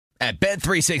At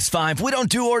Bet365, we don't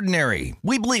do ordinary.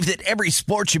 We believe that every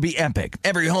sport should be epic.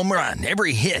 Every home run,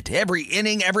 every hit, every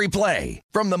inning, every play.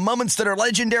 From the moments that are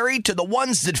legendary to the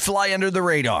ones that fly under the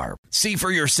radar. See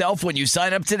for yourself when you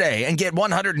sign up today and get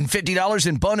 $150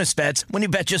 in bonus bets when you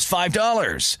bet just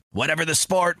 $5. Whatever the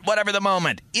sport, whatever the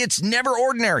moment, it's never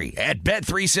ordinary at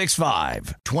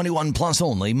Bet365. 21 plus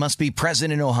only. Must be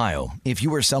present in Ohio. If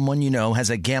you or someone you know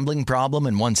has a gambling problem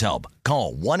and wants help,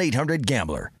 call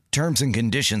 1-800-GAMBLER. Terms and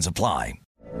conditions apply.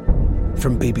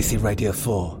 From BBC Radio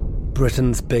 4,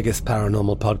 Britain's biggest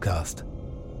paranormal podcast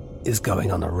is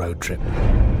going on a road trip.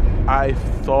 I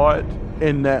thought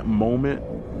in that moment,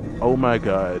 oh my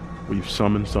God, we've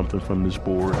summoned something from this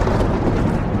board.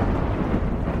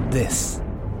 This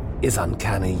is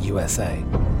Uncanny USA.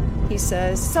 He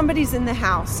says, somebody's in the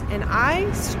house, and I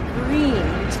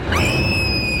screamed.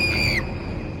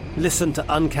 Listen to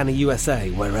Uncanny USA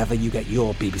wherever you get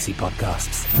your BBC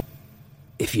podcasts,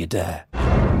 if you dare.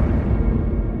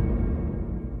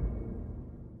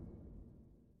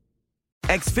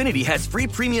 Xfinity has free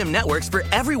premium networks for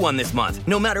everyone this month,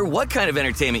 no matter what kind of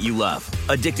entertainment you love.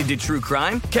 Addicted to true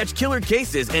crime? Catch killer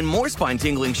cases and more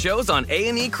spine-tingling shows on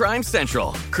A&E Crime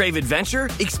Central. Crave adventure?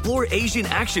 Explore Asian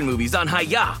action movies on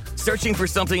Hi-YAH. Searching for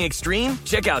something extreme?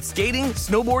 Check out skating,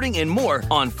 snowboarding, and more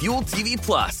on Fuel TV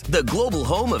Plus, the global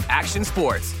home of action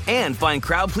sports. And find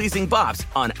crowd-pleasing bops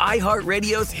on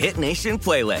iHeartRadio's Hit Nation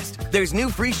playlist. There's new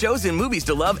free shows and movies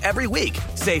to love every week.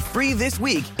 Say free this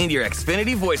week in your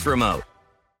Xfinity voice remote.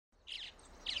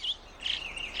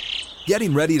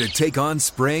 Getting ready to take on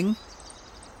spring?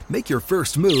 Make your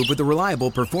first move with the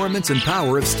reliable performance and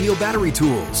power of Steel battery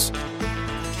tools.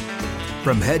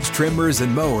 From hedge trimmers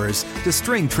and mowers to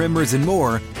string trimmers and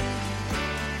more,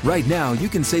 right now you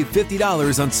can save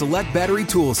 $50 on select battery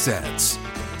tool sets.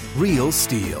 Real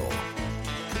Steel.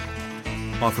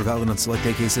 Offer valid on select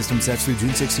AK system sets through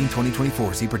June 16,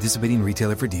 2024. See participating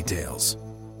retailer for details.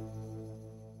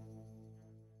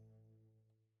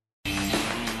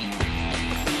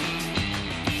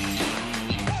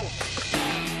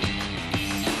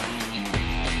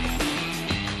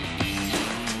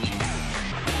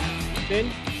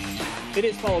 It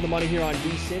is Follow the Money here on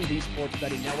VSiN, the Sports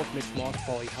Betting Network. Mitch Moss,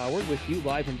 Paulie Howard with you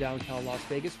live in downtown Las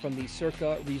Vegas from the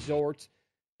Circa Resort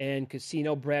and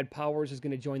Casino. Brad Powers is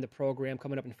going to join the program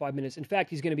coming up in 5 minutes. In fact,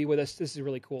 he's going to be with us. This is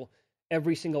really cool.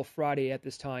 Every single Friday at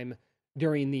this time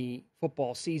during the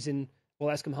football season.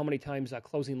 We'll ask him how many times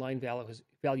closing line value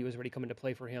has already come into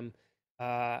play for him.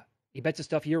 He bets the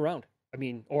stuff year-round. I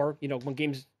mean, or, when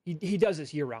games, he does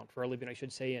this year-round for a living, I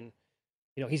should say, and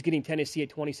he's getting Tennessee at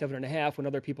 27.5 when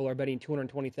other people are betting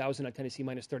 220,000 on Tennessee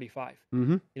minus 35.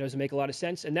 Mm-hmm. Doesn't make a lot of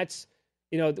sense. And that's,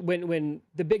 when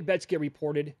the big bets get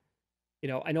reported,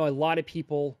 I know a lot of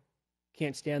people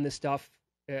can't stand this stuff.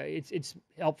 It's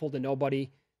helpful to nobody.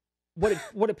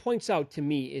 What it points out to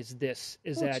me is this: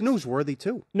 that it's newsworthy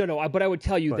too. No, but I would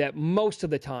tell you that most of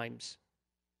the times,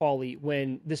 Paulie,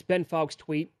 when this Ben Fowkes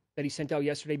tweet that he sent out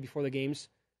yesterday before the games.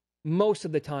 Most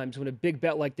of the times when a big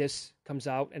bet like this comes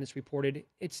out and it's reported,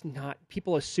 it's not.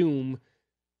 People assume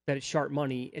that it's sharp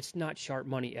money. It's not sharp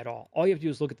money at all. All you have to do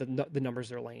is look at the numbers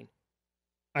they're laying.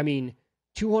 I mean,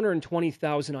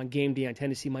 220,000 on game day on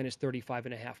Tennessee minus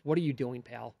 35.5. What are you doing,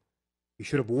 pal? He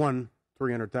should have won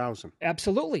 300,000.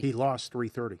 Absolutely. He lost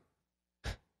 330.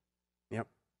 Yep.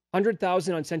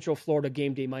 100,000 on Central Florida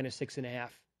game day minus 6.5.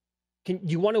 Can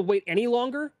you want to wait any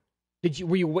longer? Did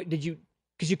you?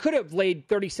 Because you could have laid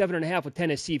 37.5 with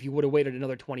Tennessee if you would have waited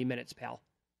another 20 minutes, pal.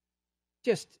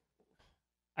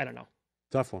 I don't know.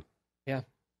 Tough one. Yeah.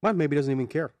 Well, maybe he doesn't even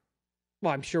care.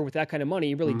 Well, I'm sure with that kind of money,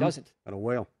 he really doesn't. At a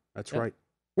whale. That's right.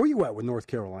 Where are you at with North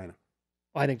Carolina?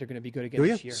 Well, I think they're going to be good again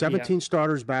this year. 17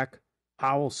 starters back.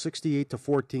 Howell,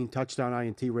 68-14 touchdown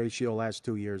INT ratio last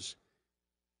 2 years.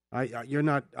 You're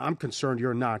not. I'm concerned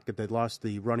you're not that they lost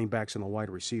the running backs and the wide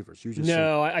receivers. You just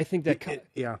I think that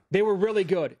they were really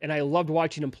good, and I loved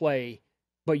watching them play.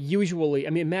 But usually,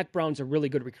 Mac Brown's a really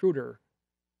good recruiter,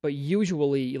 but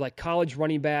usually, like college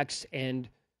running backs and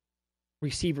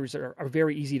receivers are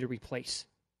very easy to replace.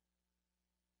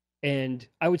 And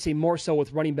I would say more so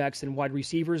with running backs than wide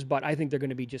receivers, but I think they're going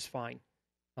to be just fine,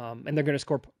 and they're going to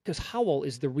score because Howell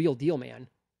is the real deal, man.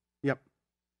 Yep,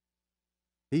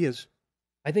 he is.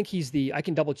 I think I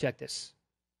can double check this.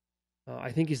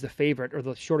 I think he's the favorite or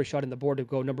the shortest shot in the board to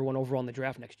go number 1 overall in the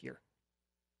draft next year.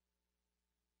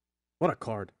 What a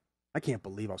card. I can't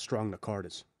believe how strong the card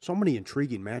is. So many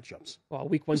intriguing matchups. Well,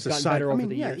 week one's gotten better over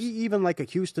the years. Even like a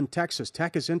Houston, Texas.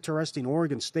 Tech is interesting.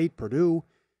 Oregon State, Purdue.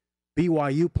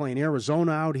 BYU playing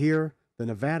Arizona out here. The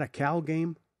Nevada-Cal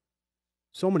game.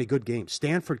 So many good games.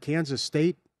 Stanford, Kansas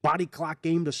State. Body clock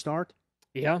game to start.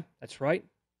 Yeah, that's right.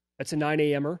 That's a 9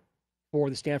 a.m.er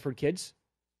for the Stanford kids.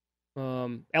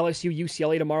 LSU,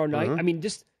 UCLA tomorrow night. I mean,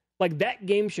 just like that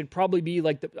game should probably be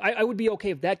like I would be okay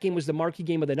if that game was the marquee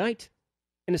game of the night,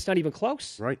 and it's not even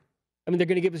close. Right. I mean, they're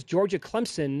going to give us Georgia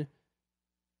Clemson,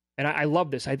 and I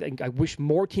love this. I wish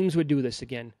more teams would do this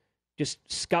again. Just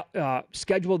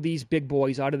schedule these big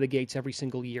boys out of the gates every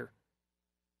single year.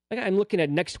 I'm looking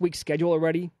at next week's schedule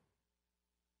already.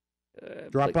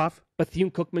 Drop off?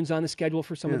 Bethune-Cookman's on the schedule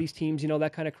for some of these teams,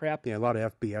 that kind of crap. Yeah, a lot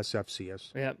of FBS,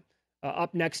 FCS. Yeah.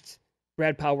 Up next,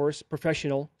 Brad Powers,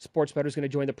 professional sports bettor, is going to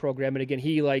join the program. And again,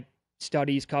 he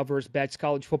studies, covers, bets,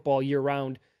 college football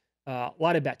year-round. A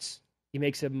lot of bets. He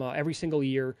makes them every single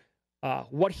year.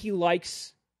 What he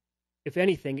likes, if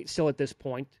anything, still at this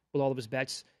point, with all of his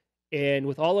bets, and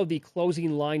with all of the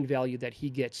closing line value that he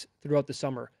gets throughout the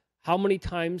summer, how many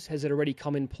times has it already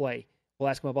come in play? We'll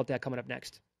ask him about that coming up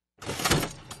next.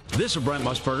 This is Brent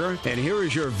Musburger, and here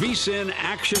is your VSiN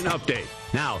action update.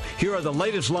 Now, here are the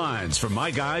latest lines from my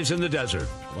guys in the desert.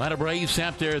 Atlanta Braves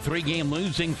snapped their 3-game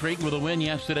losing streak with a win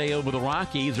yesterday over the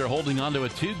Rockies. They're holding on to a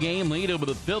 2-game lead over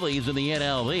the Phillies in the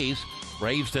NL East.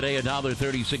 Braves today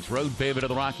 $1.36 road favorite of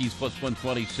the Rockies plus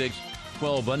 126,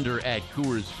 12 under at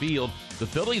Coors Field. The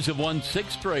Phillies have won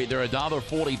 6 straight. They're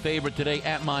 $1.40 favorite today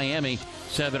at Miami,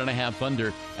 7.5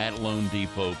 under at Lone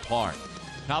Depot Park.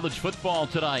 College football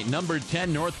tonight. Number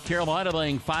 10, North Carolina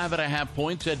laying 5.5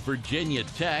 points at Virginia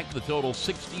Tech. The total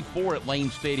 64 at Lane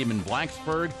Stadium in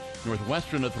Blacksburg.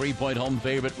 Northwestern a 3-point home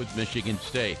favorite with Michigan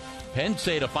State. Penn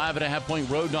State a 5.5-point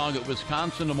road dog at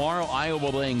Wisconsin tomorrow. Iowa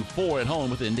laying 4 at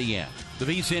home with Indiana. The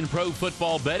VSiN Pro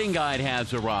Football Betting Guide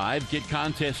has arrived. Get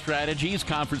contest strategies,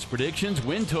 conference predictions,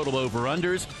 win total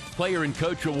over-unders, player and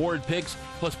coach award picks,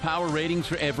 plus power ratings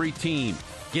for every team.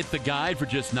 Get the guide for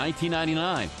just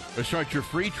 $19.99 or start your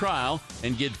free trial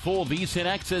and get full VSiN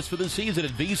access for the season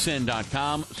at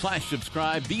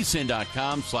vsin.com/subscribe,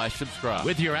 vsin.com/subscribe.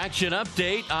 With your action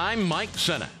update, I'm Mike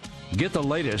Senna. Get the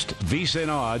latest VSiN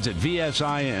odds at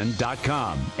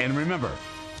vsin.com. And remember,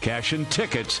 cash and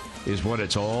tickets is what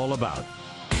it's all about.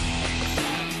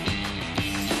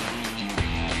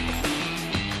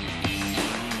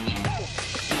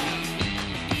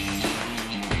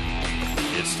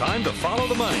 It's time to follow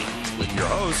the money with your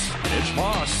hosts, Mitch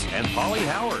Moss and Paulie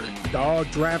Howard.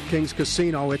 DraftKings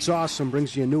Casino, it's awesome.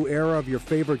 Brings you a new era of your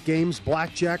favorite games,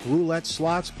 blackjack, roulette,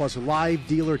 slots, plus live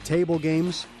dealer table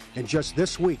games. And just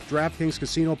this week, DraftKings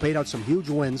Casino paid out some huge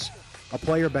wins. A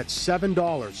player bet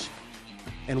 $7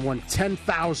 and won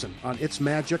 $10,000 on It's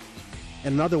Magic,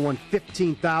 and another won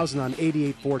 $15,000 on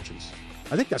 88 Fortunes.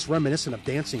 I think that's reminiscent of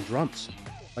Dancing Drums,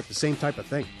 like the same type of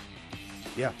thing.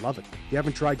 Yeah, love it. If you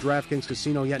haven't tried DraftKings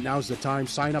Casino yet, now's the time.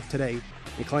 Sign up today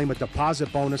and claim a deposit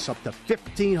bonus up to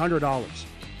 $1,500.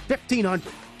 $1,500.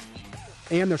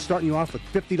 And they're starting you off with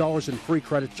 $50 in free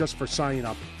credit just for signing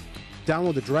up.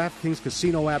 Download the DraftKings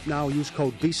Casino app now. Use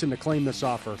code VSiN to claim this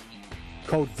offer.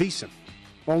 Code VSiN.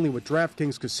 Only with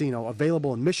DraftKings Casino.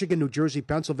 Available in Michigan, New Jersey,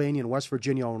 Pennsylvania, and West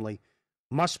Virginia only.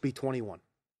 Must be 21.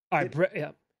 All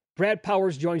right, Brad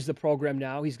Powers joins the program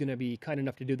now. He's going to be kind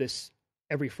enough to do this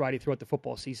every Friday throughout the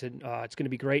football season. It's going to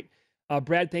be great.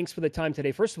 Brad, thanks for the time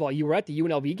today. First of all, you were at the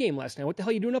UNLV game last night. What the hell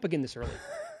are you doing up again this early?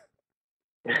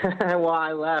 Well,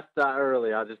 I left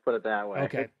early. I'll just put it that way.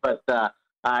 Okay. But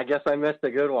I guess I missed a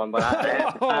good one. But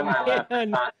I left.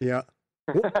 Yeah.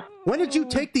 When did you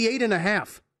take the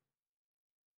 8.5?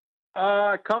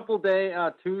 A couple day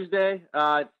Tuesday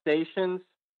stations.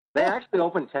 They actually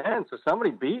opened 10, so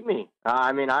somebody beat me.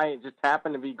 I just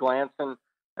happened to be glancing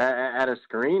at a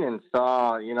screen and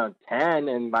saw 10,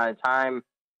 and by the time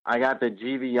I got the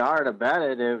GVR to bet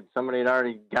it, somebody had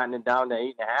already gotten it down to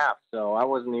 8.5. So I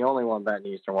wasn't the only one betting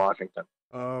Eastern Washington.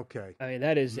 Okay. I mean,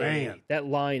 that is that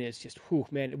line is just,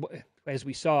 man, as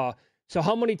we saw. So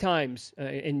how many times,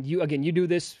 and you do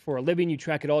this for a living, you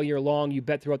track it all year long, you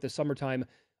bet throughout the summertime,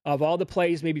 of all the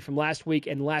plays maybe from last week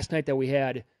and last night that we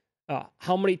had,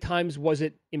 how many times was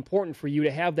it important for you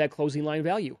to have that closing line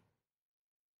value?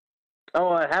 Oh,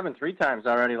 I happened 3 times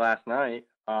already last night.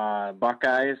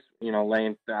 Buckeyes,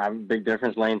 laying big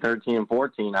difference, laying 13 and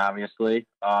 14, obviously.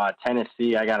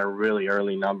 Tennessee, I got a really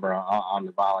early number on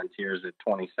the Volunteers at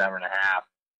 27.5.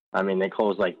 I mean, they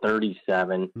closed like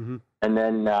 37. Mm-hmm. And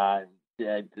then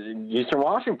Eastern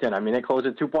Washington, they closed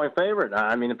a 2-point favorite.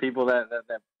 The people that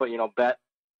put, bet,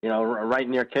 right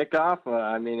near kickoff,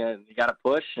 you got to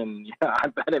push. And I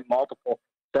bet it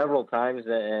several times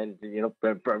and,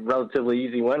 relatively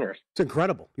easy winners. It's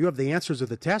incredible. You have the answers of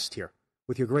the test here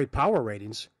with your great power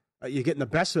ratings. You're getting the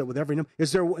best of it with every number.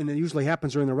 Is there, and it usually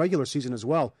happens during the regular season as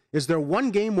well, is there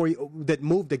one game that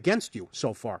moved against you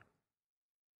so far?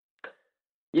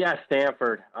 Yeah,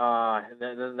 Stanford.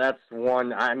 That's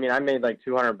one. I mean, I made like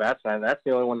 200 bets, and that's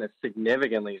the only one that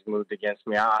significantly has moved against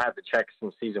me. I'll have to check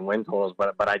some season win totals,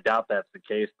 but I doubt that's the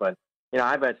case. But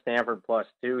I bet Stanford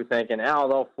 +2, thinking,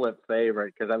 they'll flip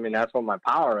favorite because I mean that's what my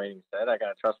power rating said. I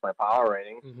got to trust my power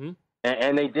ratings,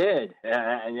 and they did,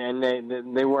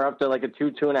 and they were up to like a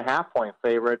 2.5 point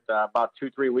favorite about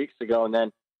 2-3 weeks ago, and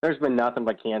then there's been nothing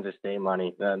but Kansas State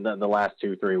money the last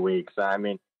 2-3 weeks. I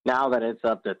mean. Now that it's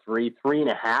up to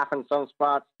 3.5 in some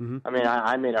spots, I mean,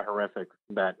 I made a horrific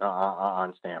bet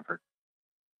on Stanford.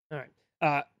 All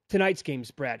right. Tonight's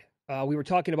games, Brad. We were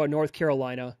talking about North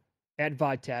Carolina at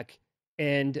Vodtech,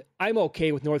 and I'm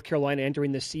okay with North Carolina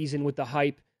entering the season with the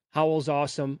hype. Howell's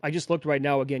awesome. I just looked right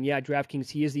now again. Yeah,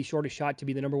 DraftKings, he is the shortest shot to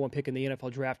be the number one pick in the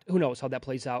NFL draft. Who knows how that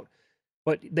plays out?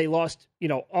 But they lost,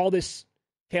 all this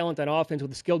talent on offense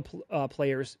with the skilled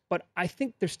players, but I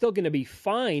think they're still going to be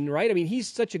fine, right? I mean, he's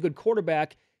such a good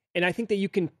quarterback, and I think that you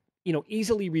can,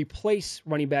 easily replace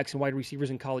running backs and wide receivers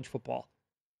in college football.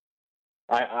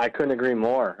 I couldn't agree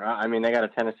more. I mean, they got a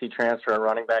Tennessee transfer at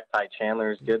running back. Ty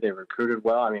Chandler is good. They recruited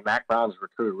well. I mean, Mac Brown's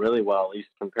recruited really well, at least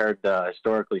compared to,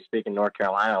 historically speaking, North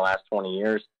Carolina the last 20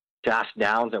 years. Josh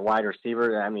Downs at wide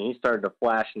receiver. I mean, he started to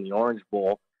flash in the Orange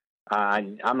Bowl.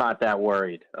 I'm not that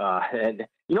worried. And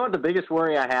you know what the biggest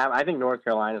worry I have? I think North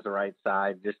Carolina's the right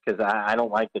side just because I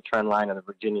don't like the trend line of the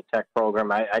Virginia Tech program.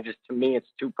 To me, it's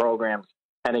two programs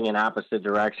heading in opposite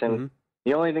directions.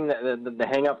 The only thing the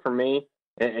hang up for me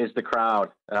is the crowd.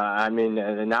 I mean,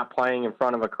 they're not playing in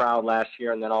front of a crowd last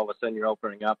year, and then all of a sudden you're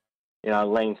opening up,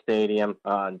 Lane Stadium.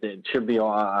 It should be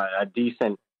a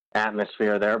decent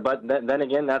atmosphere there. But then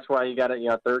again, that's why you got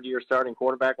a third-year starting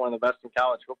quarterback, one of the best in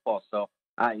college football. So,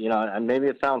 and maybe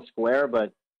it sounds square,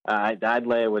 but I'd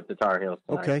lay it with the Tar Heels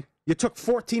tonight. Okay. You took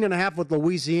 14.5 with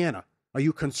Louisiana. Are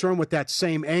you concerned with that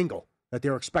same angle, that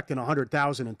they're expecting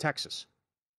 100,000 in Texas?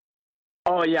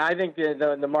 Oh, yeah, I think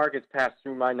the market's passed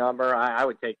through my number. I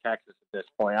would take Texas at this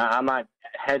point. I'm not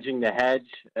hedging the hedge,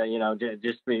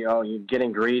 you're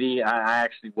getting greedy. I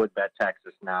actually would bet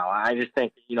Texas now. I just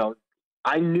think,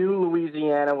 I knew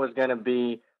Louisiana was going to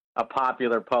be a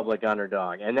popular public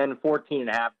underdog. And then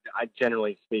 14.5,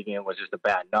 generally speaking, it was just a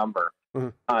bad number.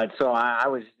 So I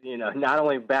was, not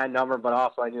only a bad number, but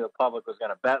also I knew the public was going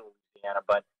to bet Louisiana.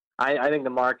 But I think the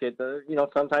market,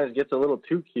 sometimes gets a little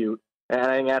too cute. And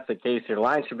I think that's the case here. The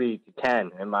line should be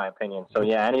 10, in my opinion. So,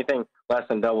 yeah, anything less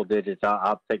than double digits,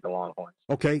 I'll take the Longhorns.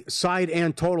 Okay, side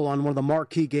and total on one of the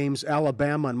marquee games,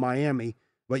 Alabama and Miami.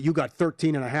 But you got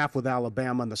 13.5 with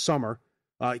Alabama in the summer.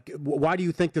 Why do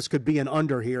you think this could be an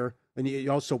under here? And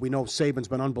also, we know Saban's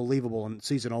been unbelievable in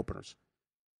season openers.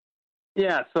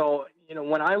 Yeah, so,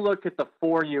 when I look at the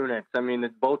four units, I mean,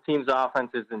 both teams'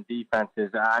 offenses and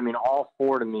defenses, I mean, all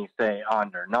four to me say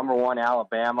under. Number one,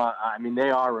 Alabama, I mean, they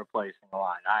are replacing a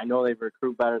lot. I know they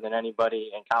recruit better than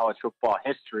anybody in college football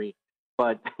history,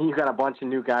 but you got a bunch of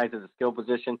new guys at the skill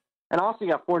position. And also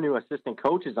you got four new assistant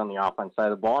coaches on the offense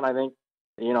side of the ball, and I think,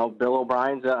 Bill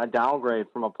O'Brien's a downgrade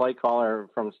from a play caller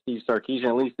from Steve Sarkisian,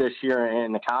 at least this year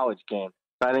in the college game.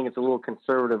 So I think it's a little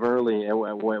conservative early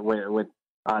with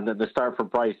the start for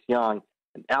Bryce Young.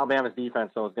 Alabama's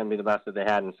defense, though, is going to be the best that they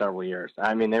had in several years.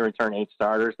 I mean, they return 8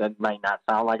 starters. That might not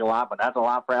sound like a lot, but that's a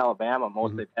lot for Alabama.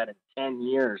 Most they've had in 10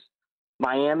 years.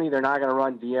 Miami, they're not going to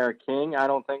run De'Ara King, I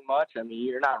don't think much. I mean,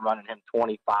 you're not running him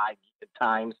 25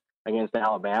 times against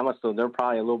Alabama, so they're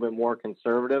probably a little bit more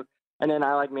conservative. And then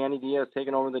I like Manny Diaz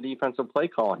taking over the defensive play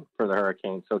calling for the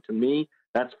Hurricanes. So to me,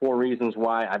 that's 4 reasons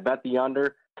why I bet the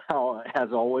under. Now, as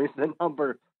always, the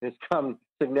number has come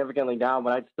significantly down,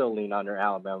 but I'd still lean under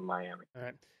Alabama, Miami. All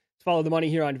right. Let's follow the money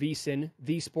here on VSiN,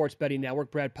 the Sports Betting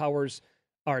Network. Brad Powers,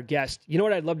 our guest. You know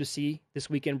what I'd love to see this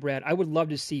weekend, Brad? I would love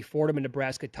to see Fordham and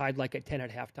Nebraska tied like at 10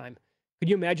 at halftime. Could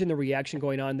you imagine the reaction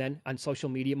going on then on social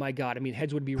media? My God, I mean,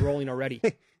 heads would be rolling already.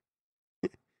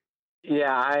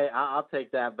 Yeah, I'll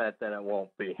take that bet that it won't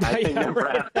be. I think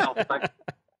Nebraska,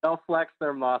 they'll flex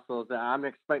their muscles. I'm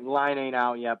expecting, line ain't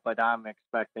out yet, but I'm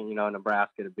expecting,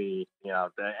 Nebraska to be,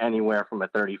 anywhere from a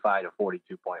 35 to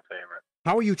 42-point favorite.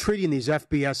 How are you treating these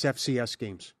FBS, FCS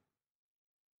games?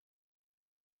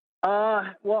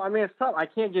 Well, I mean, it's tough. I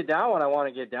can't get down when I want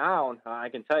to get down. I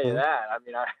can tell you that. I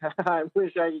mean, I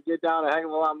wish I could get down a heck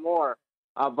of a lot more.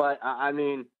 But, I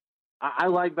mean, I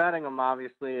like betting them,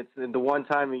 obviously. It's the one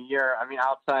time a year. I mean,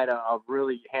 outside of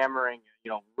really hammering,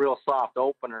 real soft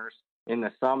openers in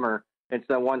the summer, it's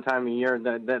that one time a year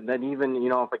that even,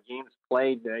 if a game's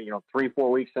played,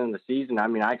 3-4 weeks into the season, I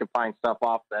mean, I could find stuff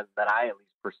off that I at least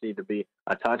perceive to be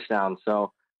a touchdown.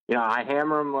 So, I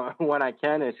hammer them when I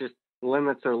can. It's just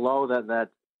limits are low that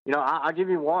I'll give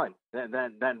you one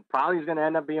that probably is going to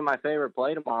end up being my favorite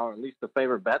play tomorrow, or at least the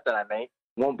favorite bet that I make.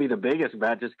 Won't be the biggest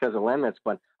bet just because of limits,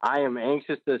 but I am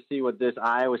anxious to see what this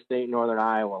Iowa State Northern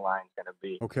Iowa line is going to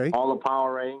be. Okay. All the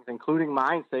power ratings, including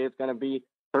mine, say it's going to be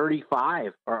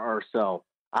 35 or so.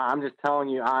 I'm just telling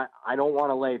you, I don't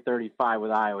want to lay 35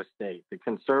 with Iowa State. The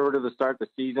conservative to start the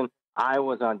season,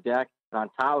 Iowa's on deck, and on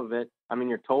top of it, I mean,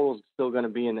 your total's still going to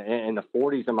be in the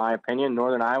 40s, in my opinion.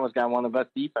 Northern Iowa's got one of the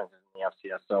best defenses in the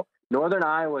FCS. So Northern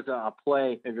Iowa's a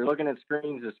play. If you're looking at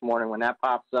screens this morning, when that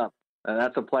pops up,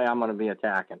 that's a play I'm going to be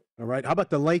attacking. All right. How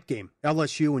about the late game?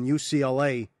 LSU and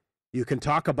UCLA. You can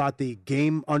talk about the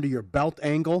game under your belt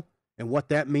angle and what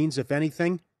that means, if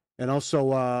anything. And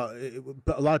also,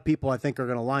 a lot of people, I think, are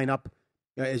going to line up,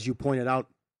 as you pointed out,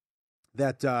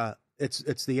 that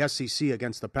it's the SEC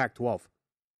against the Pac-12.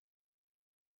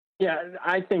 Yeah,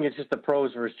 I think it's just the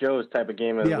pros versus Joes type of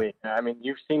game of the week. I mean,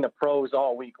 you've seen the pros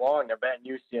all week long. They're betting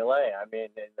UCLA. I mean,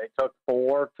 they took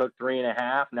 4, took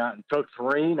 3.5, now took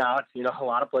 3. Now it's, a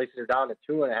lot of places are down to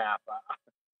 2.5.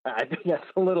 I think that's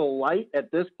a little light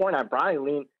at this point. I probably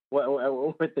lean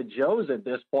with the Joes at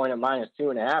this point at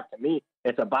 -2.5. To me,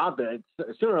 it's about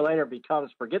sooner or later it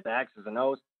becomes, forget the X's and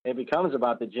O's, it becomes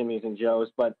about the Jimmies and Joes.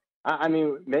 But I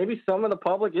mean, maybe some of the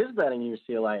public is betting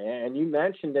UCLA, and you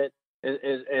mentioned it.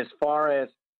 As far as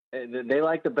they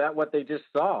like to bet what they just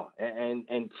saw,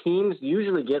 and teams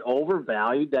usually get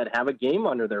overvalued that have a game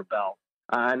under their belt.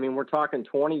 I mean, we're talking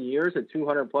 20 years, a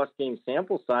 200-plus game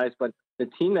sample size, but the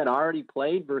team that already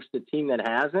played versus the team that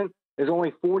hasn't is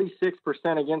only 46%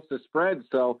 against the spread.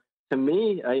 So to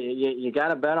me, you got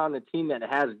to bet on the team that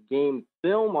has game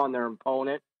film on their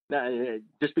opponent.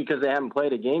 Just because they haven't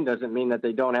played a game doesn't mean that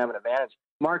they don't have an advantage.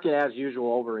 Market, as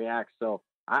usual, overreacts. So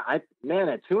man,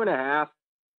 at 2.5,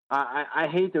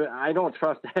 I don't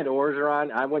trust Ed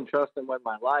Orgeron. I wouldn't trust him with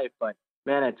my life, but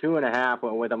man, at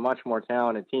 2.5 with a much more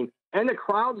talented team, and the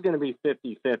crowd's going to be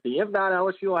 50-50. If not,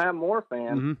 LSU will have more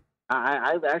fans. Mm-hmm.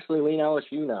 I actually lean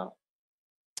LSU now.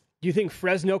 Do you think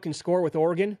Fresno can score with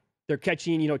Oregon? They're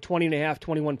catching, 20.5,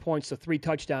 21 points, so 3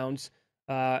 touchdowns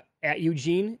at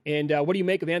Eugene. And what do you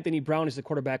make of Anthony Brown as the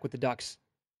quarterback with the Ducks?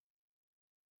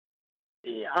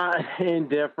 Yeah,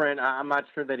 indifferent. I'm not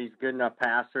sure that he's good enough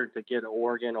passer to get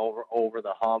Oregon over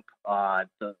the hump.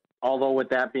 Although with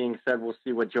that being said, we'll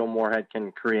see what Joe Moorhead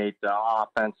can create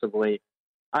offensively.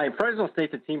 Fresno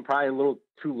State's a team probably a little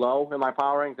too low in my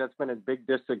power rankings. That's been a big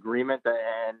disagreement,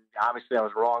 and obviously I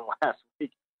was wrong last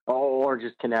week. Or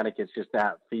just Connecticut's just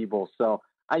that feeble. So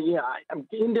I'm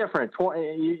indifferent.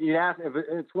 You ask if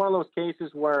it's one of those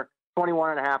cases where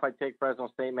 21.5, I take Fresno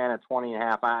State, man, at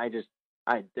 20.5.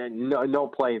 No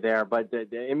play there, but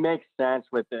it makes sense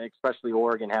with especially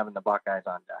Oregon having the Buckeyes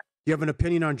on deck. You have an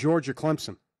opinion on Georgia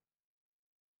Clemson?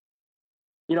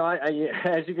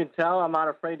 As you can tell, I'm not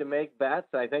afraid to make bets.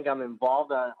 I think I'm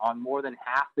involved on more than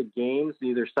half the games,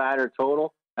 either side or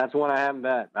total. That's one I haven't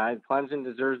bet. Clemson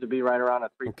deserves to be right around a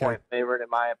 3-point favorite, in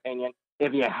my opinion.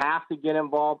 If you have to get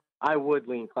involved, I would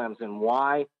lean Clemson.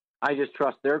 Why? I just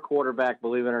trust their quarterback,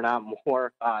 believe it or not,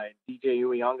 more. DJ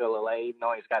Uiagalelei, even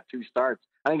though he's got 2 starts,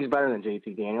 I think he's better than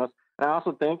JT Daniels. And I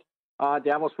also think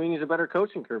Dabo Swinney's a better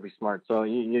coach than Kirby Smart. So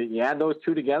you add those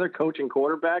two together, coach and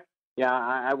quarterback, yeah,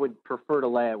 I would prefer to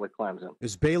lay it with Clemson.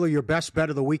 Is Baylor your best bet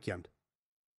of the weekend?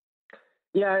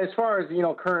 Yeah, as far as,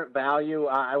 current value,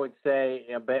 I would say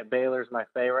Baylor's my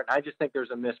favorite. I just think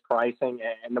there's a mispricing,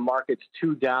 and the market's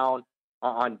too down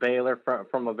on Baylor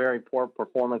from a very poor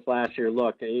performance last year.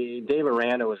 Look, Dave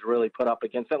Aranda was really put up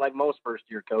against it like most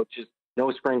first-year coaches.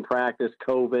 No spring practice,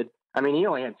 COVID. I mean, he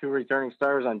only had 2 returning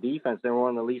starters on defense. They were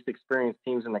one of the least experienced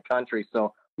teams in the country,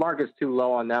 so market's too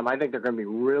low on them. I think they're going to be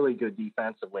really good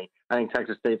defensively. I think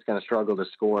Texas State's going to struggle to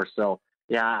score, so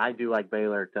yeah, I do like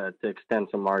Baylor to extend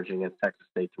some margin against Texas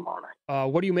State tomorrow night.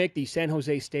 What do you make the San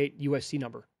Jose State USC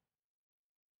number?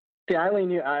 See,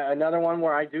 Eileen, another one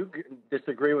where I do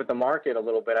disagree with the market a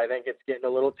little bit. I think it's getting a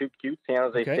little too cute. San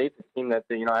Jose State's a team that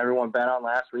everyone bet on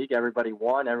last week. Everybody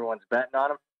won. Everyone's betting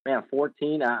on them. Man,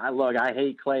 14. Look, I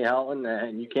hate Clay Helton,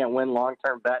 and you can't win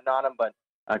long-term betting on him. But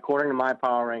according to my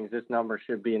power rings, this number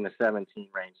should be in the 17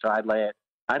 range. So I'd lay it.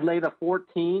 I'd lay the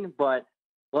 14, but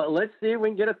let's see if we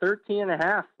can get a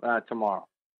 13.5 tomorrow.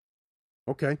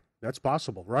 Okay, that's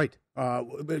possible, right?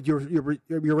 Your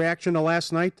reaction to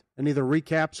last night? Any of the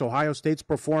recaps? Ohio State's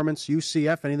performance,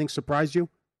 UCF? Anything surprise you?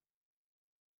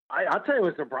 I'll tell you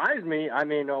what surprised me. I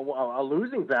mean, a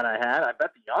losing bet I had. I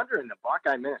bet the under in the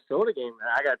Buckeye Minnesota game. And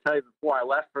I got to tell you, before I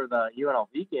left for the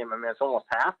UNLV game, I mean, it's almost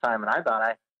halftime, and I thought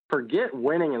I forget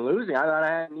winning and losing. I thought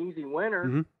I had an easy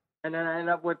winner, and then I end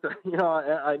up with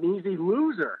an easy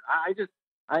loser.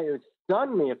 it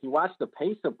stunned me if you watch the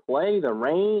pace of play, the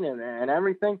rain, and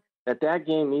everything, that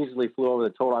game easily flew over the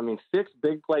total. I mean, 6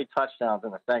 big play touchdowns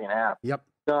in the second half. Yep.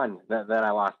 Stunned that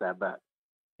I lost that bet.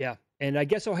 Yeah, and I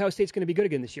guess Ohio State's going to be good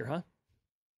again this year, huh?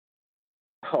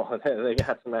 Oh, they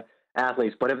got some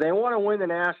athletes. But if they want to win the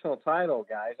national title,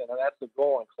 guys, and that's the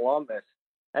goal in Columbus,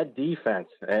 that defense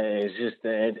is just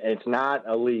it's not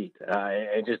elite.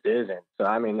 It just isn't. So,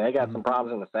 I mean, they got some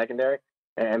problems in the secondary.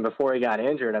 And before he got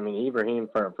injured, I mean, Ibrahim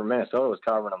for Minnesota was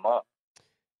covering him up.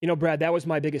 You know, Brad, that was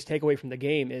my biggest takeaway from the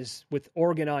game is with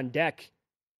Oregon on deck.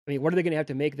 I mean, what are they going to have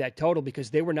to make that total? Because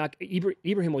they were not –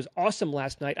 Ibrahim was awesome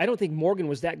last night. I don't think Morgan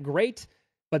was that great,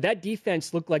 but that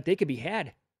defense looked like they could be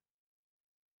had.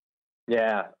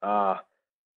 Yeah.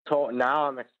 Now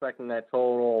I'm expecting that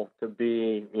total to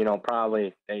be,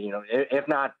 probably, if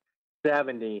not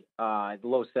 70,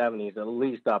 low 70s, at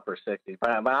least upper 60s. But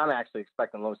I'm actually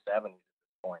expecting low 70s at this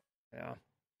point. Yeah.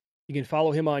 You can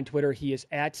follow him on Twitter. He is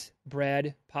at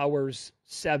Brad Powers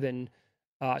 7.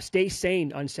 Stay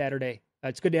sane on Saturday.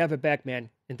 It's good to have it back,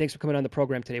 man. And thanks for coming on the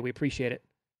program today. We appreciate it.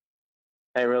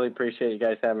 I really appreciate you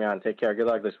guys having me on. Take care. Good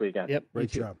luck this weekend. Yep.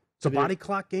 Great job. It's a body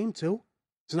clock game, too?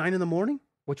 It's 9 in the morning?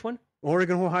 Which one?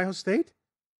 Oregon, Ohio State?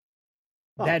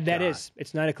 Oh, that is.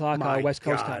 It's 9 o'clock West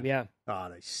Coast time, yeah. Oh,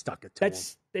 they stuck it to him.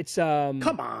 It's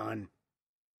Come on.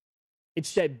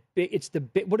 It's the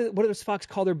big what do those Fox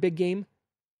call their big game?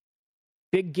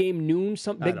 Big game noon,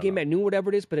 big game at noon, whatever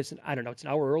it is, but it's I don't know, it's an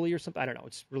hour early or something. I don't know.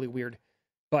 It's really weird.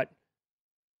 But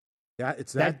yeah,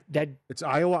 it's that it's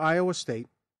Iowa State.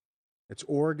 It's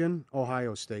Oregon,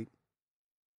 Ohio State.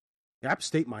 App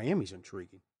State, Miami's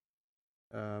intriguing.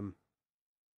 About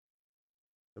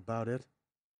it.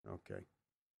 Okay.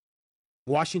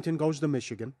 Washington goes to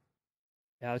Michigan.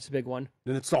 Yeah, that's a big one.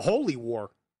 Then it's the Holy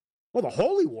War. Well, the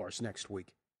Holy War's next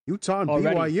week. Utah and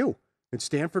BYU. And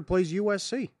Stanford plays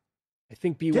USC. I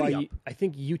think BYU. I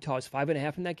think Utah is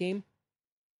 5.5 in that game.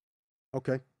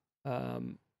 Okay.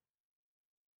 I'm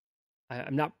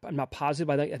not positive.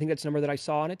 I think that's the number that I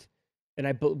saw on it.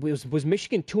 And was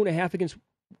Michigan 2.5 against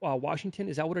Washington?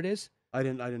 Is that what it is? I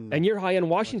didn't know. And you're high on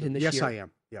Washington this year. Yes, I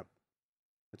am. Yep.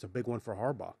 That's a big one for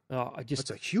Harbaugh. That's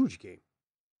a huge game.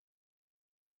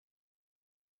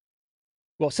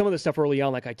 Well, some of the stuff early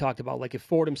on, like I talked about, like if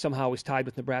Fordham somehow is tied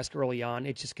with Nebraska early on,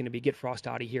 it's just going to be get Frost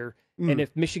out of here. And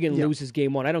if Michigan loses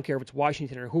game 1, I don't care if it's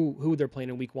Washington or who they're playing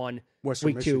in week 1,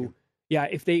 week 2. Yeah,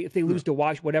 if they lose to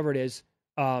whatever it is,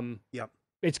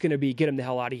 it's going to be get them the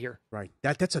hell out of here. Right.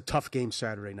 That's a tough game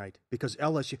Saturday night because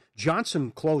LSU Johnson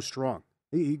closed strong.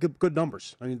 He good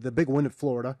numbers. I mean, the big win at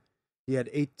Florida, he had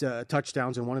 8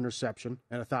 touchdowns and 1 interception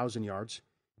and 1,000 yards.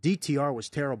 DTR was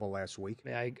terrible last week.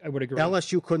 Yeah, I would agree.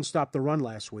 LSU couldn't stop the run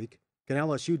last week. Can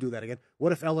LSU do that again?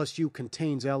 What if LSU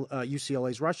contains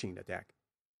UCLA's rushing attack?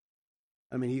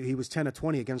 I mean, he was 10 of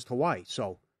 20 against Hawaii.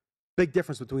 So, big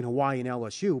difference between Hawaii and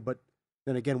LSU. But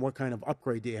then again, what kind of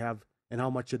upgrade do you have, and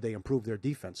how much did they improve their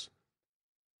defense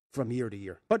from year to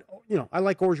year? But, I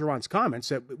like Orgeron's comments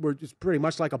that it's pretty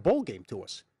much like a bowl game to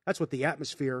us. That's what the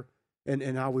atmosphere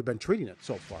and how we've been treating it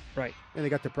so far. Right. And they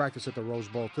got to practice at the Rose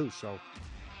Bowl, too. So,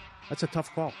 that's a tough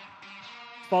call.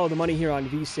 Follow the money here on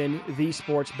VSiN, the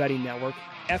Sports Betting Network.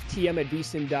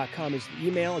 FTM@VSiN.com is the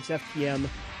email. It's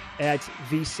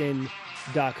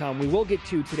FTM@VSiN.com. We will get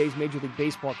to today's Major League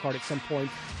Baseball card at some point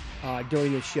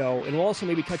during the show. And we'll also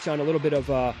maybe touch on a little bit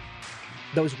of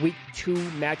those Week 2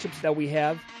 matchups that we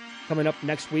have coming up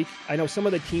next week. I know some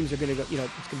of the teams are going to go, it's going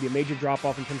to be a major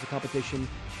drop-off in terms of competition.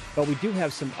 But we do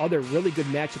have some other really good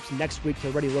matchups next week to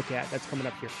already look at. That's coming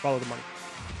up here. Follow the money.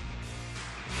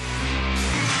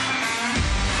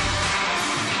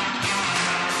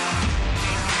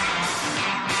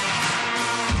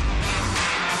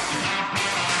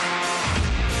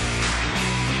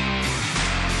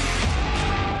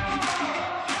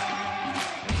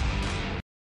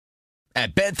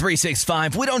 At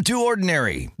Bet365, we don't do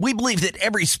ordinary. We believe that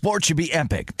every sport should be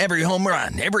epic. Every home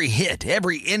run, every hit,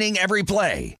 every inning, every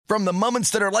play. From the moments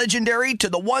that are legendary to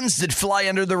the ones that fly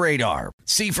under the radar.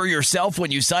 See for yourself when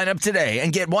you sign up today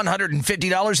and get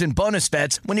 $150 in bonus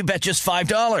bets when you bet just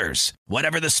 $5.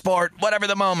 Whatever the sport, whatever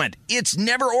the moment, it's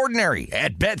never ordinary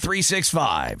at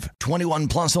Bet365. 21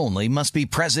 plus only. Must be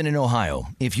present in Ohio.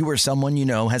 If you or someone you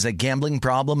know has a gambling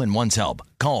problem and wants help,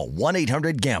 call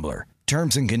 1-800-GAMBLER.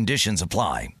 Terms and conditions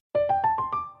apply.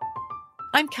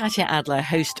 I'm Katya Adler,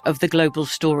 host of The Global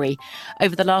Story.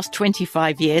 Over the last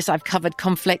 25 years, I've covered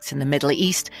conflicts in the Middle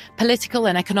East, political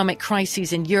and economic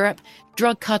crises in Europe,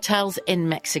 drug cartels in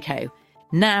Mexico.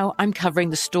 Now I'm covering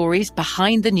the stories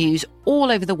behind the news all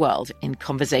over the world in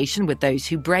conversation with those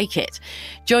who break it.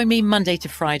 Join me Monday to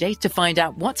Friday to find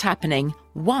out what's happening,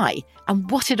 why,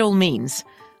 and what it all means.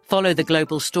 Follow The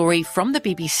Global Story from the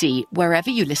BBC wherever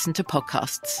you listen to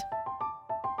podcasts.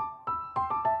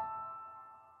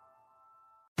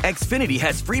 Xfinity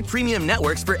has free premium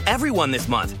networks for everyone this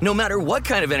month, no matter what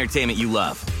kind of entertainment you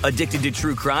love. Addicted to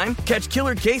true crime? Catch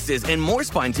killer cases and more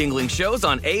spine-tingling shows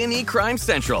on A&E Crime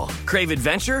Central. Crave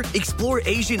adventure? Explore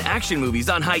Asian action movies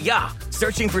on Hi-YAH.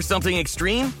 Searching for something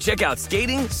extreme? Check out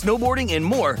skating, snowboarding, and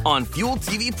more on Fuel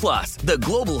TV Plus, the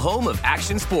global home of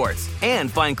action sports.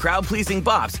 And find crowd-pleasing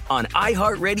bops on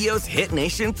iHeartRadio's Hit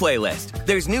Nation playlist.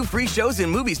 There's new free shows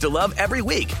and movies to love every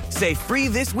week. Say free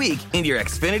this week in your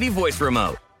Xfinity voice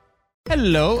remote.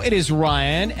 Hello, it is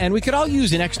Ryan, and we could all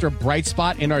use an extra bright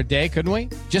spot in our day, couldn't we?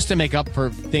 Just to make up for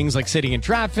things like sitting in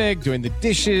traffic, doing the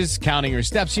dishes, counting your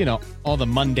steps, all the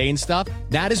mundane stuff.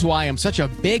 That is why I'm such a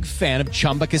big fan of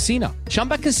Chumba Casino.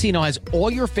 Chumba Casino has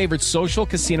all your favorite social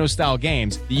casino-style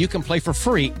games that you can play for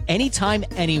free anytime,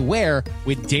 anywhere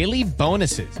with daily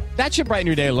bonuses. That should brighten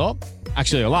your day a little.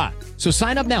 Actually, a lot. So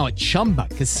sign up now at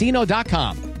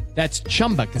ChumbaCasino.com. That's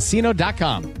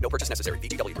ChumbaCasino.com. No purchase necessary.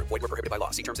 VGW Group. Void where prohibited by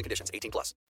law. See terms and conditions.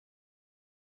 18+.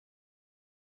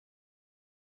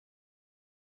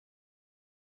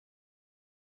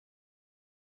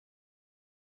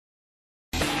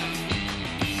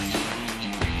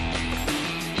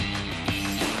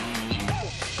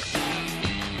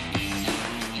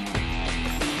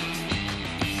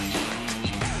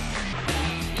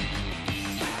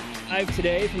 Live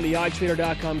today from the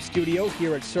oddstrader.com studio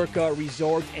here at Circa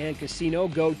Resort and Casino.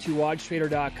 Go to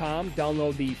oddstrader.com,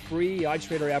 download the free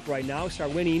OddsTrader app right now.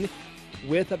 Start winning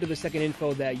with up to the second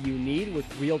info that you need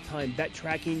with real-time bet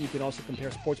tracking. You can also compare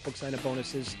sportsbook sign-up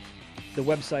bonuses. The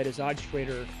website is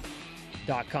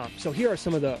oddstrader.com. So here are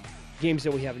some of the games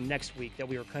that we have next week that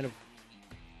we were kind of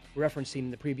referencing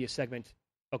in the previous segment.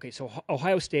 Okay, so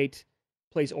Ohio State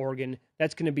plays Oregon.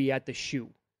 That's going to be at the Shoe.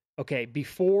 Okay,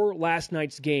 before last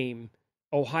night's game,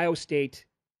 Ohio State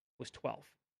was 12.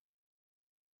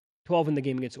 12 in the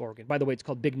game against Oregon. By the way, it's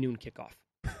called Big Noon Kickoff.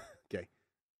 Okay.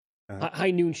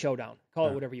 High Noon Showdown. Call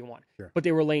it whatever you want. Sure. But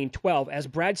they were laying 12. As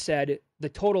Brad said, the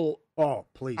total... Oh,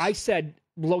 please. I said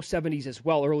low 70s as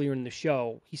well earlier in the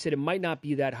show. He said it might not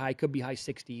be that high. Could be high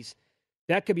 60s.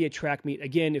 That could be a track meet.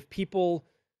 Again, if people...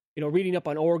 reading up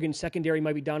on Oregon, secondary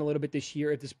might be down a little bit this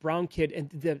year. If this Brown kid, and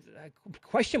the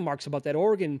question marks about that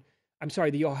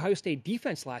the Ohio State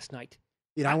defense last night.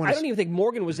 I don't even think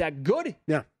Morgan was that good.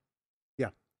 Yeah.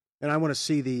 And I want to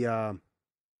see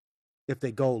if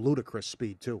they go ludicrous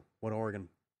speed too, what Oregon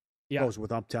goes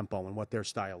with up-tempo and what their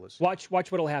style is. Watch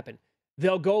what'll happen.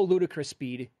 They'll go ludicrous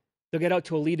speed. They'll get out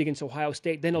to a lead against Ohio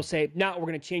State. Then they'll say, we're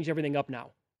going to change everything up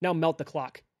now. Now melt the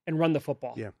clock and run the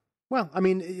football. Yeah. Well, I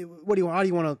mean, what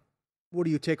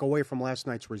do you take away from last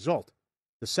night's result?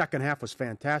 The second half was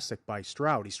fantastic by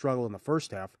Stroud. He struggled in the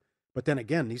first half, but then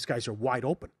again, these guys are wide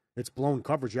open. It's blown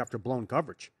coverage after blown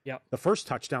coverage. Yeah. The first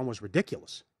touchdown was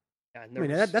ridiculous.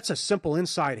 Yeah, that's a simple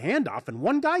inside handoff, and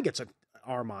one guy gets an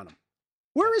arm on him.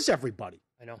 Where is everybody?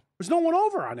 I know. There's no one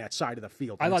over on that side of the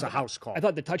field. It's a house call. I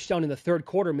thought the touchdown in the third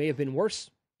quarter may have been worse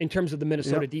in terms of the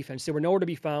Minnesota defense. They were nowhere to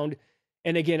be found.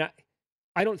 And again,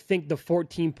 I don't think the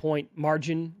 14-point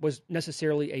margin was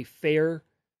necessarily a fair,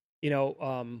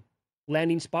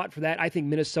 landing spot for that. I think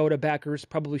Minnesota backers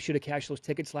probably should have cashed those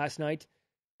tickets last night.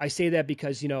 I say that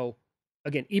because,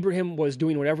 again, Ibrahim was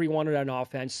doing whatever he wanted on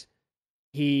offense.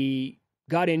 He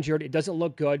got injured. It doesn't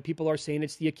look good. People are saying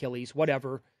it's the Achilles,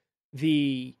 whatever.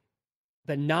 The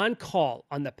non-call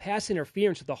on the pass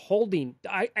interference with the holding,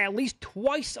 at least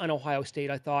twice on Ohio State,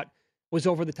 I thought, was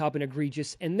over the top and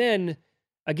egregious. And then,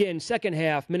 again, second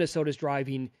half, Minnesota's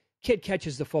driving. Kid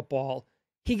catches the football.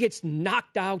 He gets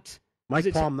knocked out.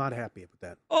 Mike Palm not happy with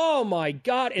that. Oh, my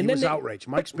God. And he was outraged.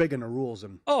 Mike's big in the rules.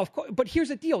 Of course. But here's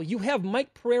the deal. You have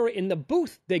Mike Pereira in the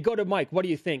booth. They go to Mike. What do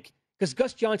you think? Because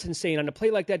Gus Johnson's saying on a play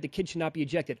like that, the kid should not be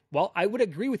ejected. Well, I would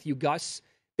agree with you, Gus.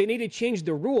 They need to change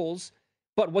the rules.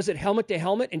 But was it helmet to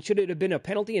helmet? And should it have been a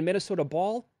penalty in Minnesota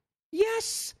ball?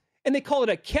 Yes. And they call it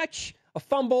a catch, a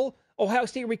fumble. Ohio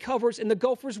State recovers, and the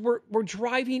Gophers were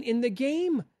driving in the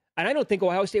game. And I don't think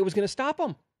Ohio State was going to stop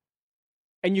them.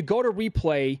 And you go to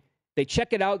replay. They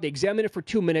check it out. They examine it for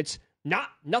 2 minutes.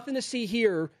 Nothing to see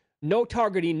here. No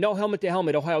targeting. No helmet to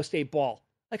helmet. Ohio State ball.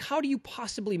 Like, how do you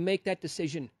possibly make that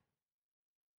decision?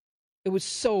 It was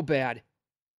so bad.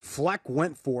 Fleck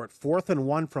went for it. 4th and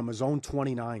 1 from his own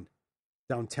 29.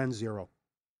 Down 10-0.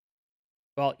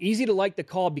 Well, easy to like the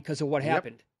call because of what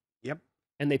happened. Yep.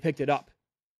 And they picked it up.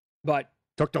 But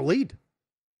took the lead.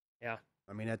 Yeah.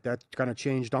 I mean, that kind of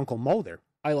changed Uncle Mo there.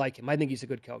 I like him. I think he's a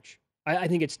good coach. I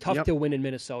think it's tough to win in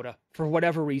Minnesota for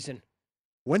whatever reason.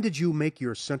 When did you make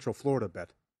your Central Florida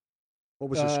bet?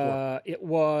 What was the score? It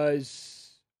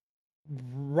was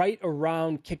right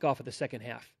around kickoff of the second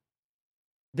half.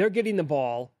 They're getting the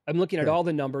ball. I'm looking at all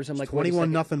the numbers. I'm like,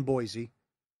 21-0 Boise.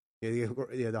 Yeah,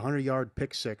 the 100-yard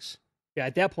pick six. Yeah,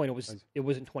 at that point it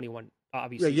wasn't 21.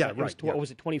 Obviously, right.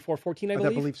 Was it 24-14? I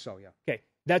believe. I believe so. Yeah. Okay,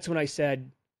 that's when I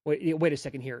said, wait a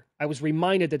second here. I was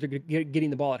reminded that they're getting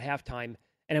the ball at halftime,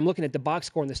 and I'm looking at the box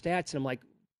score and the stats, and I'm like,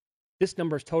 this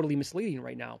number is totally misleading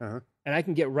right now. Uh-huh. And I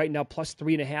can get right now plus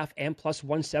 3.5 and plus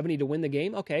 170 to win the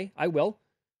game. Okay, I will.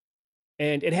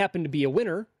 And it happened to be a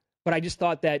winner, but I just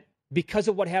thought that because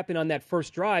of what happened on that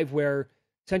first drive where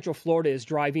Central Florida is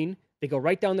driving, they go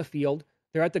right down the field,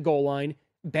 they're at the goal line,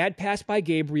 bad pass by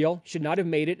Gabriel, should not have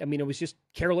made it. I mean, it was just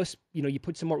careless. You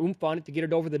put some more oomph on it to get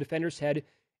it over the defender's head.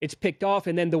 It's picked off,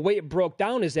 and then the way it broke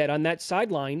down is that on that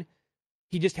sideline,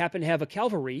 he just happened to have a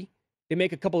cavalry. They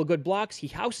make a couple of good blocks. He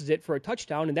houses it for a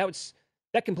touchdown, and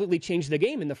that completely changed the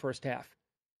game in the first half.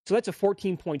 So that's a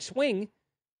 14-point swing.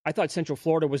 I thought Central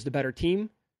Florida was the better team,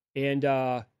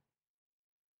 and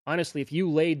honestly, if you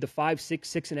laid the 5, 6,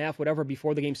 6.5, whatever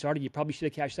before the game started, you probably should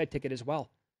have cashed that ticket as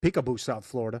well. Peekaboo, South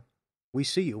Florida. We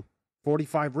see you.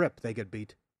 45 rip, they get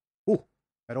beat. Ooh,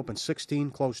 that opened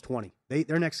 16, closed 20.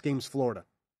 Their next game's Florida.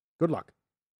 Good luck.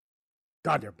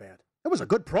 God, they're bad. That was a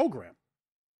good program.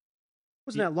 It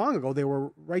wasn't that long ago. They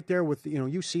were right there with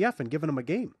UCF and giving them a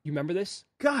game. You remember this?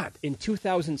 God. In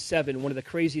 2007, one of the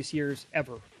craziest years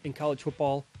ever in college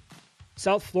football,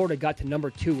 South Florida got to number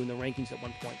 2 in the rankings at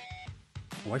one point.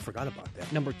 Oh, I forgot about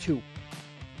that. Number 2.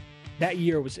 That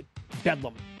year was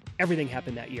bedlam. Everything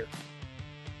happened that year.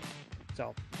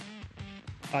 So,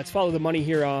 let's follow the money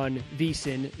here on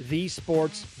VSiN, the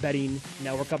Sports Betting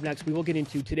Network. Up next, we will get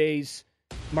into today's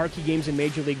marquee games in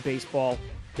Major League Baseball.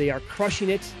 They are crushing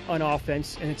it on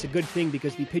offense, and it's a good thing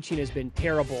because the pitching has been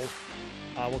terrible.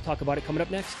 We'll talk about it coming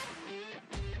up next.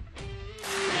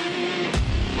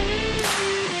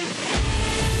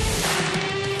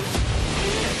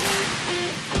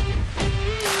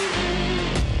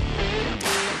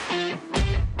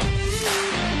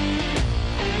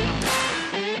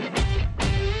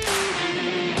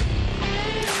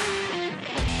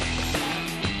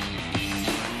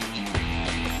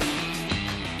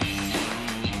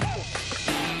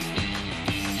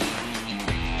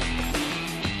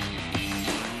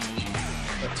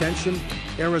 Attention,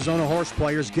 Arizona horse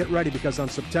players, get ready because on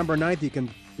September 9th, you can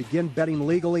begin betting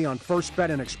legally on First Bet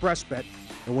and Express Bet.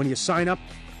 And when you sign up,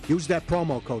 use that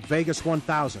promo code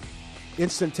Vegas1000.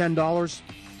 Instant $10,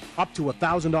 up to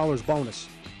 $1,000 bonus.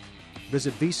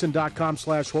 Visit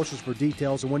VSiN.com/horses for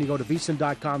details. And when you go to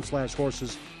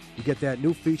VSiN.com/horses, you get that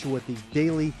new feature with the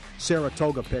daily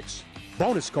Saratoga picks.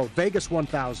 Bonus code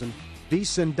Vegas1000,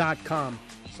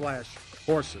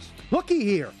 VSiN.com/horses. Looky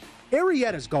here.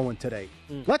 Arrieta's going today.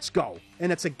 Let's go.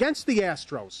 And it's against the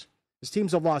Astros. His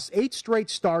teams have lost 8 straight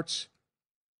starts,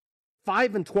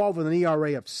 5-12 with an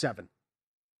ERA of 7.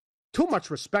 Too much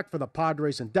respect for the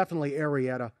Padres and definitely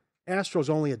Arrieta. Astros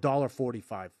only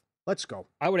 $1.45. Let's go.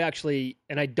 I would actually,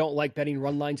 and I don't like betting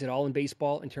run lines at all in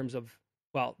baseball in terms of,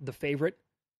 the favorite.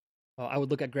 I would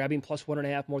look at grabbing plus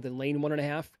 1.5 more than laying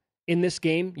 1.5. In this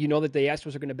game, you know that the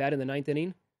Astros are going to bat in the 9th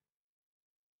inning.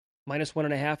 Minus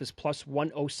 1.5 is plus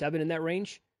 107 in that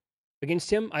range.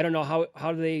 Against him, I don't know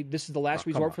how do they. This is the last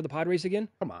resort for the Padres again.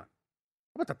 Come on, how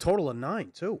about the total of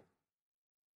 9 too?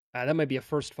 That might be a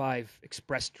first 5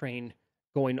 express train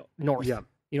going north. Yeah,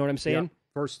 you know what I'm saying.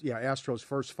 Astros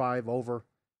first 5 over,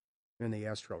 and the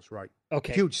Astros right.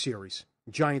 Okay, huge series.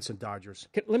 Giants and Dodgers.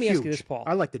 Let me ask you this, Paul.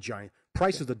 I like the Giants.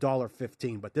 Price is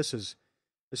 $1.15, but this is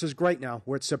great. Now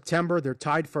we're at September. They're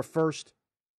tied for first.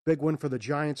 Big win for the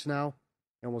Giants now.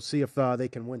 And we'll see if they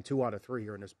can win 2 out of 3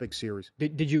 here in this big series.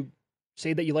 Did you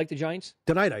say that you like the Giants?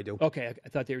 Tonight I do. Okay, I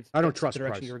thought I don't trust the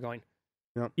direction Price. you were going.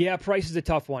 Yep. Yeah, Price is a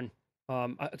tough one.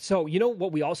 So you know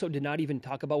what we also did not even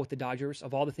talk about with the Dodgers,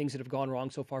 of all the things that have gone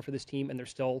wrong so far for this team, and they're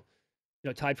still,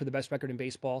 tied for the best record in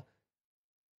baseball.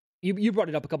 You brought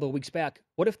it up a couple of weeks back.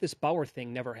 What if this Bauer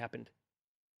thing never happened?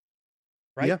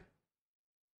 Right? Yeah.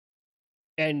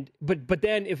 And but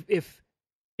then if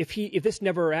this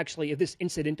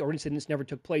incident or incidents never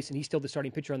took place and he's still the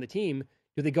starting pitcher on the team,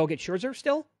 do they go get Scherzer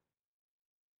still?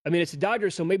 I mean, it's the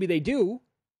Dodgers, so maybe they do.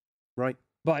 Right.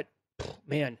 But,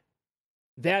 man,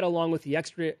 that along with the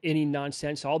extra inning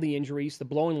nonsense, all the injuries, the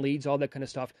blowing leads, all that kind of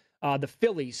stuff. The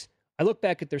Phillies, I look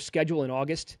back at their schedule in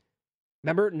August.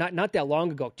 Remember, not that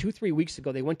long ago, 2-3 weeks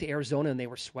ago, they went to Arizona and they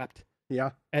were swept.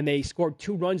 Yeah. And they scored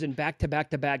 2 runs in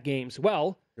back-to-back-to-back games.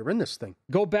 Well, they're in this thing.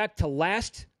 Go back to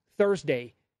last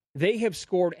Thursday, they have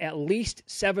scored at least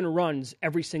 7 runs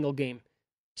every single game.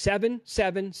 7,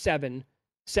 7, 7,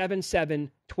 7,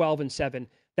 7, 12, and 7.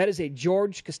 That is a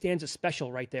George Costanza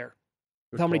special right there.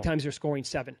 How many times they're scoring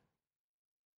 7.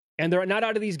 And they're not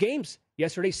out of these games.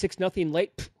 Yesterday, 6-0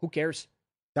 late. Pfft, who cares?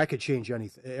 That could change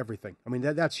everything. I mean,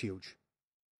 that's huge.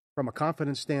 From a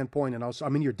confidence standpoint, and also, I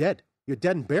mean, you're dead. You're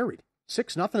dead and buried.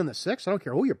 6-0 in the 6th. I don't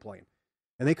care who you're playing.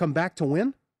 And they come back to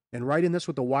win and right in this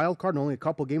with the wild card and only a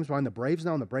couple games behind the Braves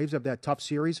now. And the Braves have that tough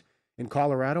series in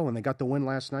Colorado, and they got the win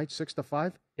last night,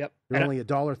 6-5. Yep. They're only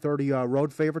 $1.30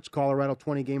 road favorites. Colorado,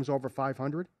 20 games over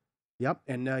 500. Yep,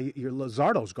 and your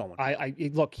Luzardo's going.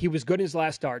 Look, he was good in his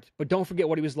last start, but don't forget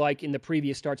what he was like in the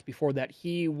previous starts before that.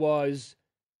 He was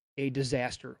a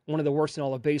disaster, one of the worst in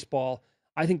all of baseball.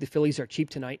 I think the Phillies are cheap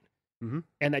tonight, and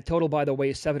that total, by the way,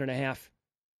 is 7.5.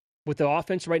 With the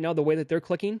offense right now, the way that they're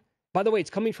clicking, by the way, it's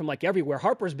coming from like everywhere.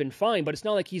 Harper's been fine, but it's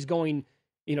not like he's going,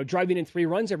 driving in 3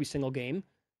 runs every single game.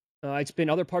 It's been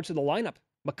other parts of the lineup,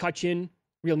 McCutchen,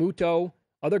 Real Muto,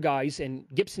 other guys, and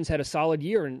Gibson's had a solid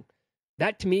year. And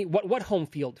that, to me, what home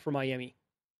field for Miami?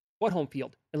 What home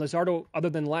field? And Luzardo, other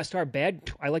than the last start,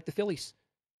 bad? I like the Phillies.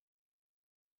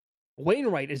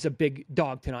 Wainwright is a big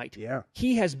dog tonight. Yeah.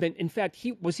 He has been, in fact,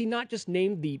 was he not just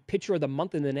named the pitcher of the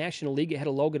month in the National League ahead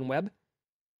of Logan Webb?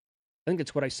 I think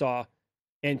that's what I saw.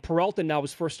 And Peralta now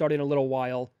was first started in a little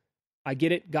while. I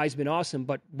get it. Guy's been awesome.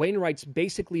 But Wainwright's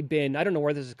basically been, I don't know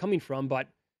where this is coming from, but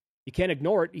you can't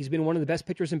ignore it. He's been one of the best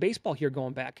pitchers in baseball here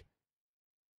going back.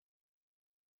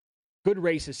 Good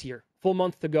races here. Full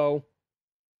month to go.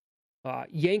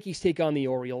 Yankees take on the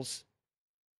Orioles.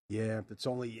 Yeah, it's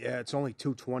only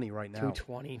 220 right now.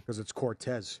 220. Because it's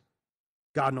Cortez.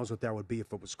 God knows what that would be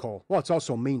if it was Cole. Well, it's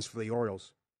also means for the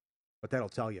Orioles. But that'll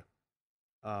tell you.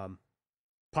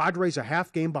 Padres a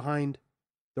half game behind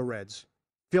the Reds.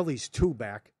 Phillies 2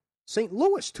 back. St.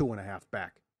 Louis 2.5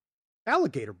 back.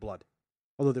 Alligator blood.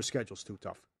 Although their schedule's too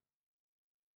tough.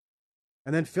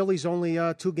 And then Philly's only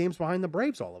 2 games behind the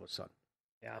Braves all of a sudden.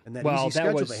 Yeah. And that easy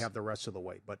schedule they have the rest of the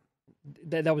way. But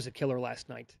that was a killer last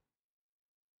night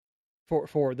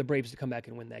for the Braves to come back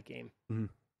and win that game. Mm-hmm.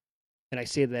 And I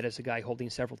say that as a guy holding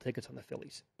several tickets on the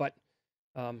Phillies. But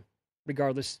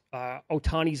regardless,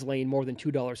 Ohtani's laying more than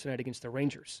 $2 tonight against the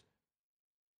Rangers.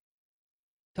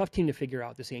 Tough team to figure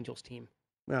out, this Angels team.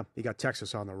 Yeah, you got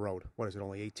Texas on the road. What is it,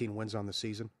 only 18 wins on the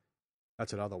season?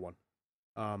 That's another one.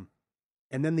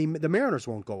 And then the Mariners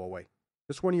won't go away.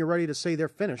 This one you're ready to say they're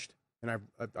finished. And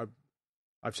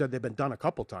I've said they've been done a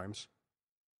couple times.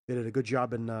 They did a good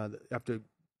job after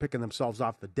picking themselves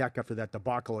off the deck after that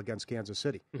debacle against Kansas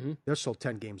City. Mm-hmm. They're still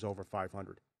 10 games over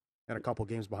 500 and a couple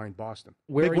games behind Boston.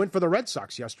 Big win for the Red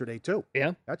Sox yesterday, too.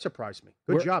 Yeah? That surprised me.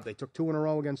 Good job. They took 2 in a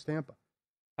row against Tampa.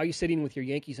 How are you sitting with your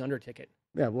Yankees under ticket?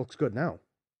 Yeah, it looks good now.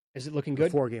 Is it looking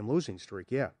good? 4-game losing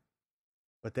streak, yeah.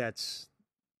 But that's,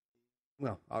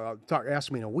 well,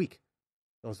 ask me in a week.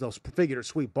 They'll figure to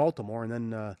sweep Baltimore and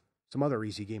then some other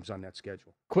easy games on that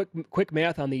schedule. Quick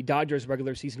math on the Dodgers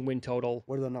regular season win total.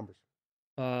 What are the numbers?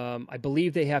 I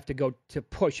believe they have to go to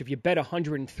push. If you bet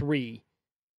 103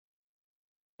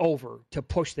 over to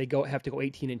push, they have to go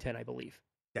 18-10, I believe.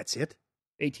 That's it?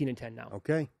 18-10 now.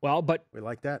 Okay. Well, but we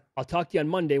like that. I'll talk to you on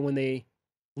Monday when they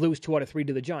lose 2 out of 3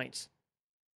 to the Giants.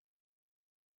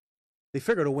 They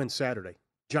figure to win Saturday.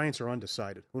 Giants are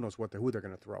undecided. Who knows who they're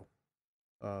going to throw?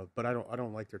 But I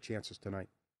don't like their chances tonight.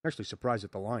 I'm actually surprised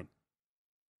at the line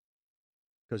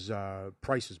because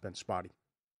Price has been spotty.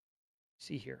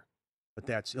 See here. But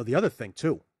that's the other thing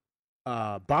too.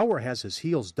 Bauer has his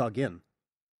heels dug in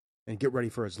and get ready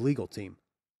for his legal team.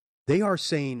 They are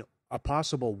saying a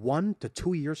possible 1 to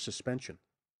 2 year suspension.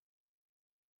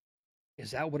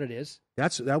 Is that what it is?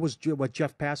 That was what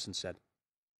Jeff Passan said,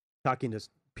 talking to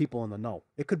people in the know.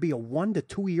 It could be a 1 to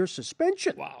 2 year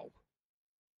suspension. Wow.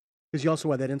 Because you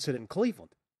also had that incident in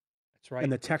Cleveland. That's right.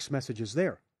 And the text message is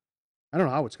there. I don't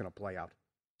know how it's going to play out.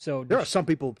 So there are some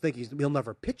people who think he'll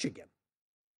never pitch again.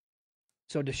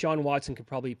 So Deshaun Watson could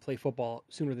probably play football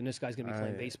sooner than this guy's going to be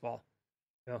playing baseball.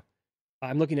 Yeah.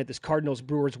 I'm looking at this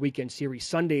Cardinals-Brewers weekend series.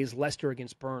 Sunday's Lester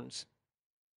against Burns.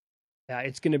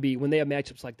 It's going to be, when they have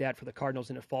matchups like that for the Cardinals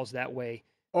and it falls that way,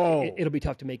 it'll be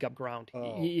tough to make up ground. That's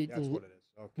what it is.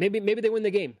 Okay. Maybe they win the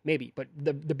game, maybe. But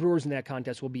the Brewers in that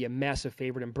contest will be a massive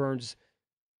favorite, and Burns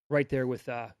right there with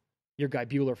your guy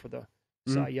Bueller for the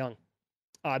Cy Young.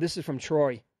 This is from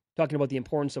Troy, talking about the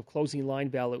importance of closing line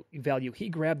value. He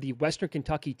grabbed the Western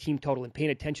Kentucky team total and paying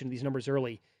attention to these numbers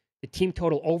early. The team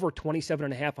total over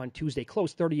 27.5 on Tuesday,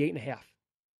 closed 38.5.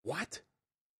 What?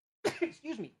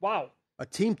 Excuse me. Wow. A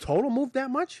team total moved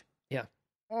that much? Yeah.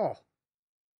 Oh.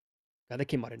 God, that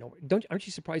came out of nowhere. Aren't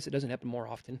you surprised it doesn't happen more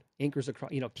often? Anchors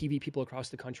across, TV people across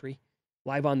the country,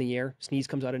 live on the air. Sneeze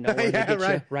comes out of nowhere. Yeah, and they get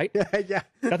right. You, right? Yeah.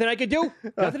 Nothing I could do.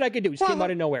 Nothing I could do. Just came out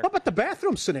of nowhere. How about the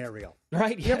bathroom scenario?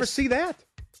 Right. You ever see that?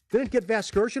 Didn't get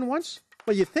Vasgersian once?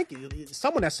 Well, you think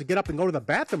someone has to get up and go to the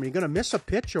bathroom, and you're going to miss a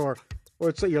pitch, or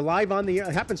it's you're live on the air.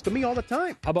 It happens to me all the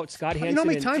time. How about Scott Hansen? You know how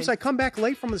many times I come back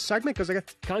late from the segment because I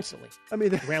got constantly. I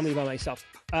mean, rambling by myself.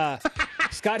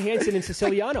 Scott Hansen and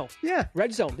Siciliano. Yeah.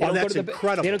 Red Zone. That's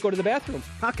incredible. They don't go to the bathroom.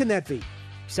 How can that be?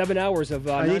 7 hours of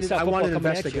nonstop I want an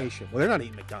football investigation. Well, they're not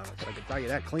eating McDonald's. I can tell you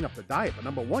that. Clean up the diet. But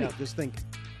number one, you just think,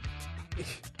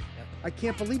 I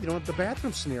can't believe you don't have the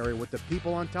bathroom scenario with the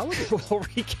people on television. We'll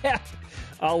recap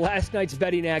last night's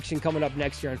betting action coming up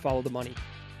next year and Follow the Money.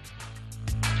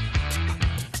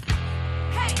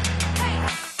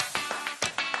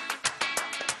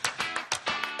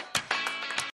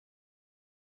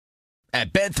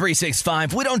 At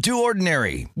Bet365, we don't do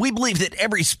ordinary. We believe that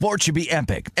every sport should be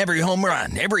epic. Every home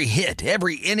run, every hit,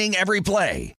 every inning, every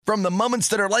play. From the moments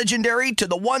that are legendary to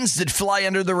the ones that fly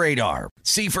under the radar.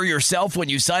 See for yourself when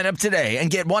you sign up today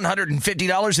and get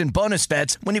 $150 in bonus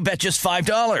bets when you bet just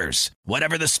 $5.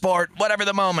 Whatever the sport, whatever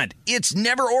the moment, it's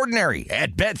never ordinary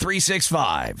at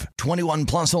Bet365. 21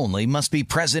 plus only. Must be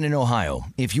present in Ohio.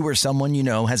 If you or someone you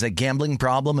know has a gambling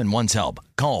problem and wants help,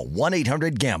 call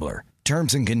 1-800-GAMBLER.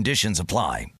 Terms and conditions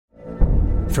apply.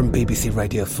 From BBC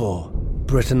Radio 4,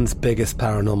 Britain's biggest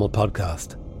paranormal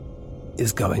podcast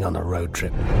is going on a road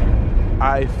trip.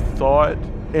 I thought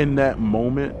in that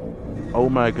moment, oh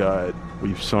my God,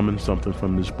 we've summoned something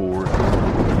from this board.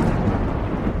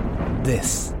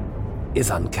 This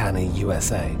is Uncanny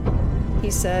USA.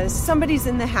 He says, somebody's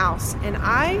in the house, and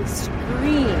I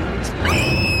screamed.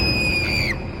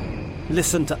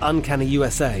 Listen to Uncanny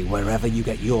USA wherever you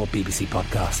get your BBC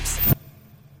podcasts,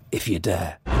 if you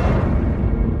dare.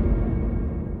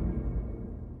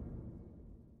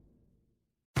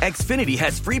 Xfinity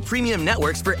has free premium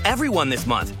networks for everyone this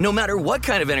month, no matter what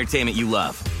kind of entertainment you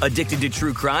love. Addicted to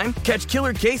true crime? Catch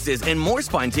killer cases and more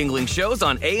spine-tingling shows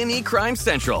on A&E Crime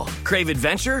Central. Crave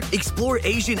adventure? Explore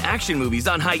Asian action movies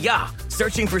on Hi-YAH.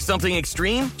 Searching for something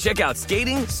extreme? Check out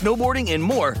skating, snowboarding, and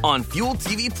more on Fuel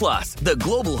TV Plus, the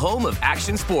global home of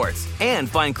action sports. And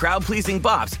find crowd-pleasing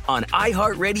bops on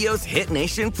iHeartRadio's Hit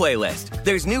Nation playlist.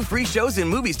 There's new free shows and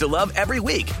movies to love every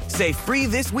week. Say free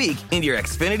this week in your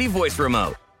Xfinity voice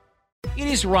remote. It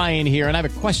is Ryan here, and I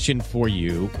have a question for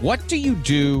you. What do you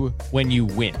do when you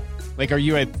win? Like, are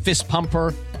you a fist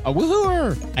pumper, a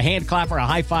woohooer, a hand clapper, a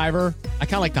high fiver? I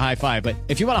kind of like the high five, but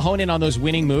if you want to hone in on those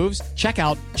winning moves, check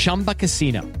out Chumba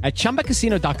Casino. At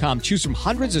ChumbaCasino.com, choose from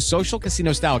hundreds of social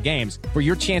casino-style games for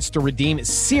your chance to redeem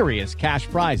serious cash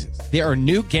prizes. There are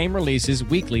new game releases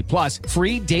weekly, plus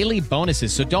free daily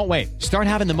bonuses, so don't wait. Start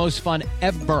having the most fun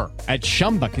ever at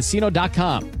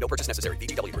ChumbaCasino.com. No purchase necessary.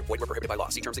 VGW. Void where prohibited by law.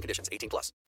 See terms and conditions. 18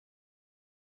 plus.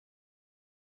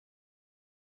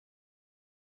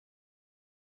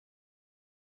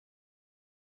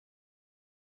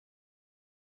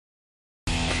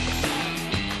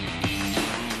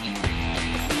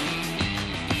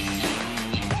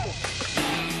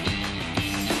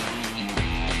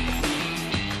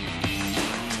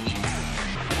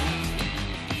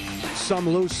 Some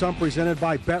Lose Some, presented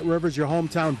by Bet Rivers, your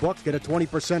hometown book. Get a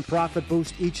 20% profit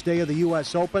boost each day of the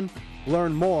U.S. Open.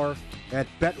 Learn more at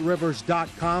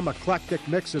betrivers.com. Eclectic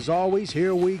mix as always.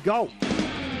 Here we go.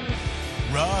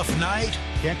 Rough night?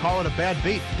 Can't call it a bad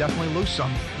beat. Definitely lose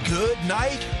some. Good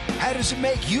night? How does it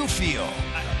make you feel?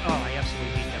 I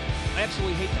absolutely hate them. I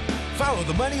absolutely hate them. Follow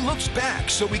the Money looks back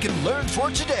so we can learn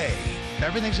for today.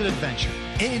 Everything's an adventure.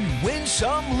 In Win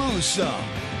Some, Lose Some.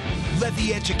 Let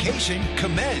the education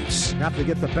commence. Have to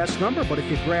get the best number, but if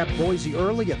you grab Boise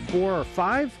early at 4 or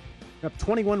 5, you have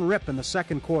 21 rip in the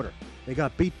second quarter. They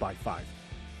got beat by 5.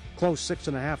 Close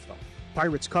 6.5, though.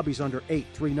 Pirates Cubbies under 8,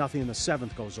 3-0 in the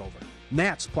 7th goes over.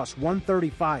 Nats plus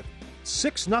 135,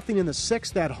 6-0 in the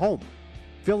 6th at home.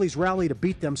 Phillies rally to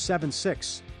beat them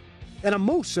 7-6. And a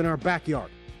moose in our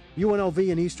backyard. UNLV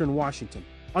in Eastern Washington,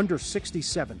 under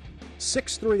 67,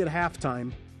 6-3 at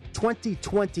halftime.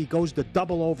 2020 goes to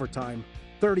double overtime,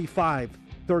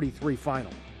 35-33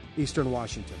 final. Eastern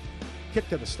Washington. Kick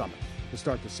to the stomach to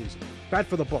start the season. Bad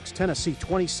for the books. Tennessee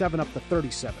 27 up to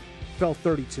 37. Fell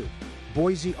 32.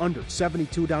 Boise under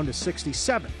 72 down to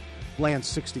 67. Lands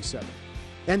 67.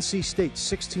 NC State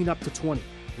 16 up to 20.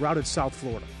 Routed South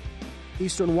Florida.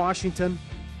 Eastern Washington,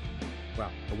 well,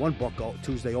 the one book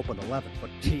Tuesday opened 11, but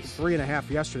 3.5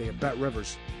 yesterday at Bet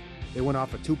Rivers. They went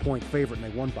off a 2-point favorite and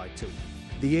they won by 2.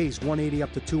 The A's 180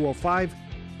 up to 205.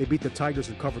 They beat the Tigers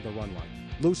and covered the run line.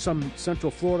 Lose some Central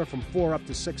Florida from 4 up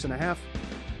to 6.5.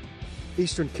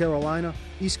 East Carolina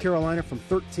from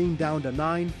 13 down to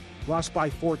 9, lost by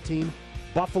 14.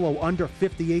 Buffalo under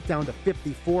 58 down to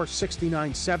 54,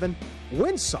 69-7.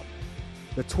 Win some.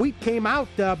 The tweet came out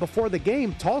before the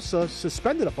game. Tulsa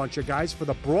suspended a bunch of guys for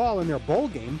the brawl in their bowl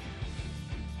game.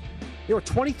 They were a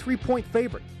 23-point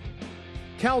favorite.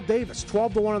 Cal Davis,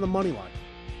 12-1 on the money line,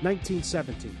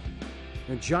 19-17.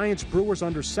 And Giants Brewers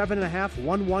under 7.5,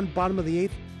 1-1, bottom of the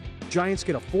 8th. Giants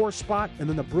get a 4 spot, and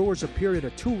then the Brewers appeared at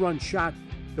a 2-run shot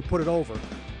to put it over.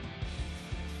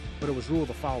 But it was ruled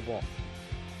a foul ball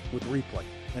with replay,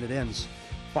 and it ends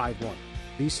 5-1.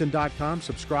 VSiN.com,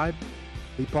 subscribe,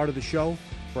 be part of the show.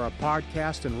 For our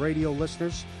podcast and radio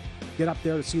listeners, get up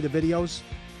there to see the videos.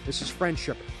 This is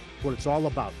friendship, what it's all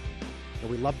about. And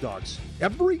we love dogs.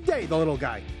 Every day, the little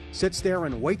guy sits there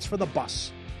and waits for the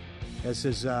bus as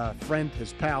his friend,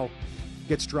 his pal,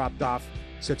 gets dropped off.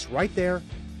 Sits right there,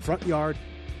 front yard,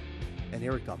 and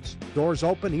here it comes. Doors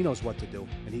open, he knows what to do.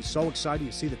 And he's so excited.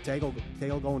 You see the tail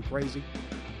going crazy.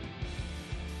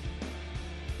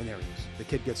 And there he is. The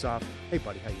kid gets off. Hey,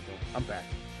 buddy, how you doing? I'm back.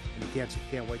 And he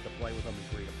can't wait to play with him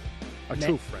and greet him. A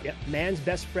true friend. Yeah, man's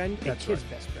best friend and That's kid's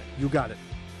right. best friend. You got it.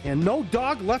 And no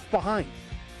dog left behind.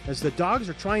 As the dogs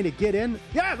are trying to get in,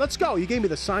 yeah, let's go. You gave me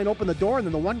the sign, open the door, and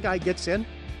then the one guy gets in,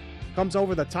 comes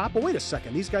over the top. Oh, wait a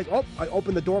second. These guys, I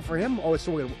opened the door for him. Oh, it's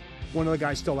one of the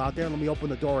guys still out there. Let me open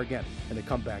the door again. And they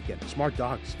come back in. Smart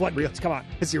dogs. Come on.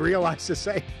 As he realizes,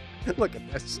 say, look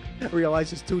at this.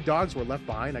 Realizes 2 dogs were left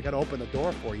behind. I got to open the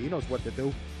door for you. He knows what to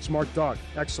do. Smart dog.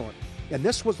 Excellent. And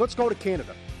this was, let's go to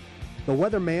Canada. The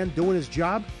weatherman doing his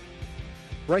job,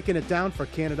 breaking it down for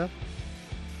Canada.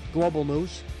 Global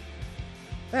news.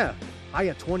 Yeah, high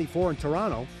at 24 in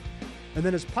Toronto. And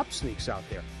then his pup sneaks out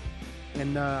there.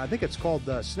 And I think it's called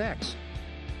Snacks.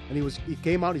 And he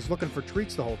came out, he's looking for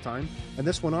treats the whole time. And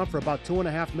this went on for about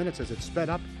 2.5 minutes as it sped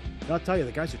up. And I'll tell you,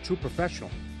 the guy's a true professional.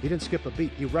 He didn't skip a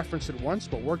beat. He referenced it once,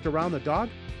 but worked around the dog.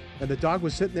 And the dog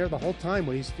was sitting there the whole time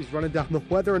when he's running down the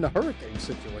weather and the hurricane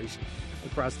situation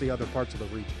across the other parts of the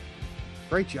region.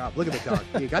 Great job. Look at the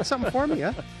dog. You got something for me,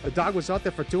 huh? The dog was out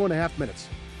there for 2.5 minutes.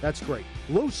 That's great.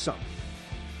 Lose some.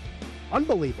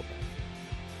 Unbelievable.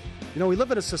 You know, we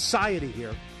live in a society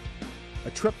here.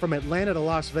 A trip from Atlanta to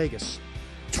Las Vegas.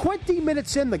 20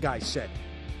 minutes in, the guy said.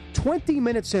 20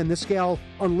 minutes in, this gal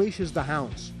unleashes the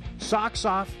hounds. Socks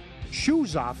off,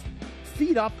 shoes off,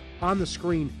 feet up on the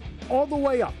screen, all the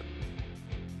way up.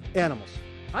 Animals.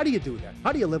 How do you do that?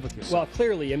 How do you live with yourself? Well,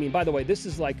 clearly, I mean, by the way, this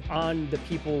is like on the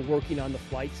people working on the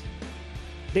flight.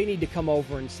 They need to come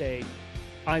over and say,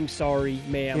 I'm sorry,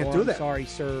 ma'am, Can't or do I'm that. sorry,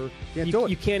 sir. Can't do it.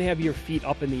 You can't have your feet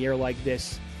up in the air like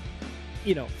this.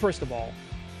 You know, first of all.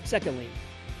 Secondly,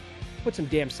 put some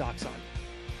damn socks on.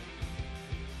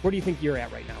 Where do you think you're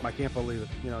at right now? I can't believe it.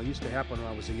 You know, it used to happen when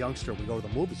I was a youngster. We go to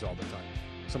the movies all the time.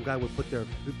 Some guy would put their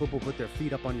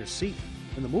feet up on your seat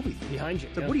in the movie theater. Behind you.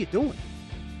 So yeah. what are you doing?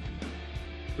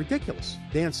 Ridiculous.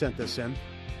 Dan sent this in.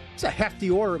 It's a hefty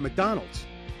order at McDonald's,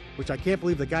 which I can't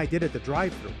believe the guy did at the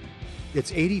drive-thru.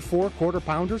 It's 84 quarter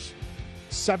pounders,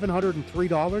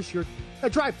 $703. You're a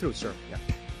drive-thru, sir. Yeah.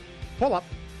 Pull up,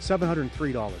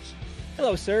 $703.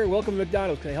 Hello, sir. Welcome to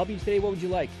McDonald's. Can I help you today? What would you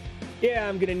like? Yeah,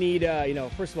 I'm going to need,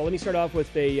 first of all, let me start off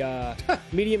with a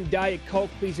medium Diet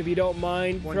Coke, please, if you don't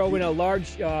mind. Throw in a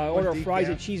large order of fries,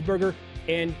 a cheeseburger,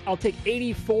 and I'll take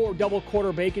 84 double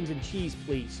quarter bacons and cheese,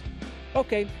 please.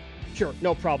 Okay, sure,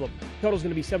 no problem. Total's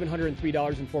going to be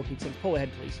 $703.14. Pull ahead,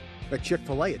 please. At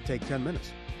Chick-fil-A, it'd take 10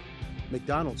 minutes.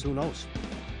 McDonald's, who knows?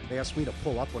 They ask me to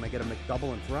pull up when I get a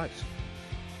McDouble and fries.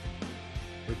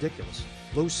 Ridiculous.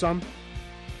 Lose some.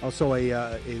 Also,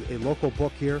 a local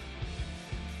book here.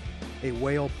 A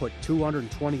whale put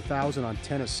 $220,000 on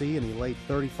Tennessee, and he laid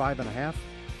 35.5,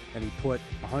 and he put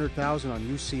 $100,000 on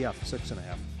UCF, 6.5.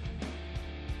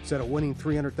 Instead of winning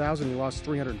 $300,000, he lost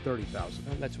 $330,000. Well,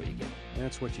 that's what you get.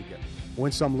 That's what you get.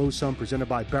 Win some, lose some. Presented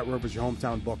by Bet Rivers, your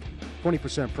hometown book.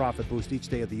 20% profit boost each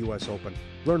day at the U.S. Open.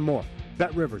 Learn more.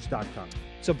 BetRivers.com.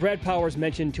 So Brad Powers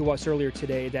mentioned to us earlier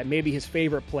today that maybe his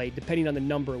favorite play, depending on the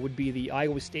number, would be the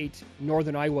Iowa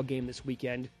State-Northern Iowa game this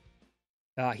weekend.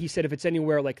 He said if it's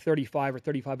anywhere like 35 or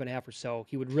 35.5 or so,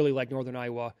 he would really like Northern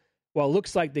Iowa. Well, it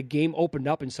looks like the game opened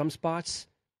up in some spots,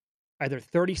 either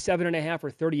 37.5 or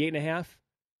 38.5.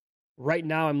 Right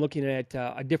now, I'm looking at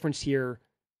a difference here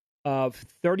of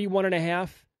 31.5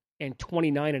 and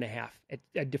 29.5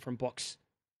 at different books.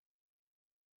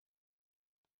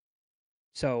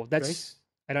 So that's,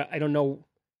 okay. I don't know.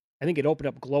 I think it opened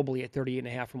up globally at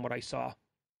 38.5 from what I saw.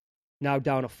 Now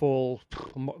down a full,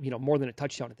 more than a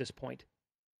touchdown at this point.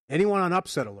 Anyone on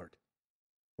upset alert?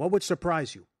 What would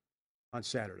surprise you on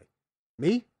Saturday?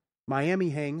 Me? Miami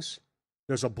hangs.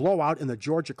 There's a blowout in the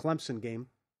Georgia-Clemson game.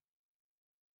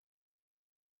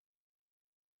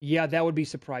 Yeah, that would be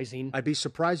surprising. I'd be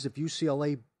surprised if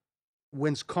UCLA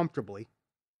wins comfortably.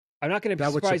 I'm not going to be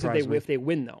surprised if they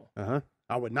win, though. Uh-huh.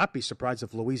 I would not be surprised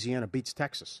if Louisiana beats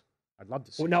Texas. I'd love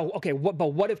to see. Well, no, okay,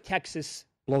 but what if Texas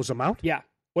blows them out? Yeah.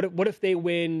 What if they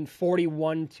win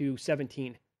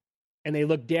 41-17 and they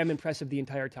look damn impressive the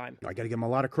entire time? I got to give them a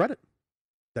lot of credit.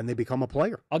 Then they become a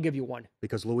player. I'll give you one.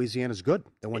 Because Louisiana's good.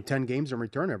 They won 10 games in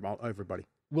return, everybody.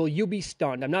 Will you be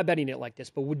stunned? I'm not betting it like this,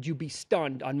 but would you be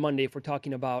stunned on Monday if we're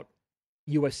talking about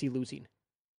USC losing?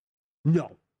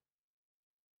 No.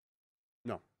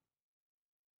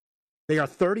 They are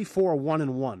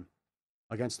 34-1-1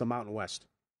 against the Mountain West.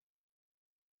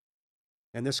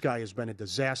 And this guy has been a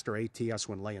disaster ATS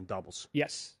when laying doubles.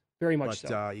 Yes, very much so.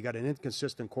 But you got an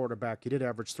inconsistent quarterback. He did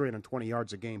average 320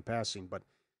 yards a game passing, but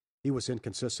he was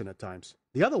inconsistent at times.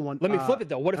 The other one... Let me flip it,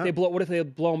 though. What if they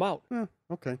blow him out?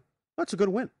 Okay. That's a good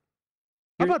win.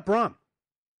 How about Brom?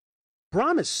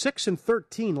 Brom is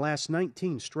 6-13 last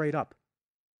 19 straight up.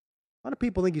 A lot of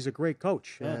people think he's a great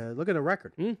coach. Yeah. Look at the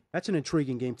record. That's an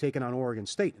intriguing game taken on Oregon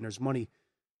State, and there's money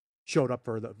showed up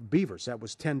for the Beavers. That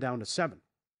was 10 down to 7.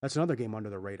 That's another game under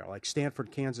the radar, like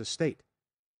Stanford, Kansas State,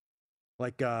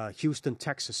 like Houston,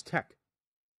 Texas Tech,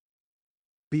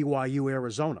 BYU,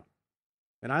 Arizona.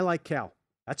 And I like Cal.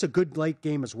 That's a good late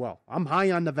game as well. I'm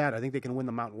high on Nevada. I think they can win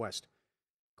the Mountain West.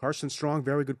 Carson Strong,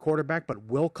 very good quarterback, but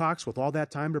Wilcox, with all that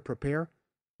time to prepare,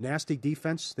 nasty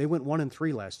defense. They went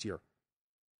 1-3 last year.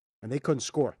 And they couldn't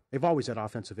score. They've always had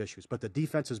offensive issues, but the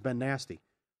defense has been nasty.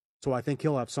 So I think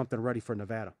he'll have something ready for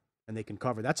Nevada, and they can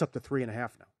cover. That's up to 3.5 now.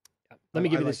 Yeah. Let me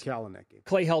give you this. Cal in that game.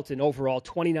 Clay Helton, overall,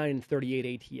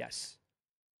 29-38 ATS.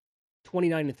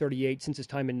 29-38 since his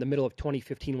time in the middle of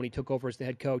 2015 when he took over as the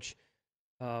head coach.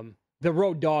 The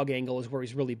road dog angle is where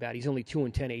he's really bad. He's only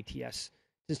 2-10 ATS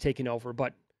since taking over,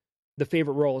 but the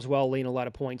favorite role as well, laying a lot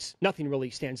of points. Nothing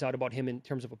really stands out about him in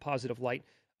terms of a positive light.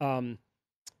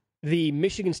 The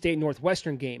Michigan State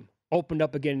Northwestern game opened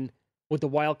up again with the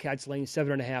Wildcats laying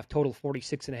 7.5, total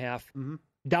 46.5,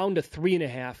 down to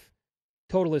 3.5,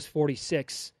 total is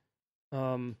 46.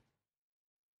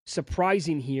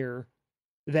 Surprising here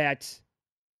that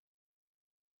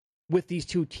with these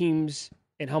two teams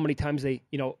and how many times they,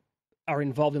 are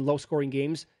involved in low-scoring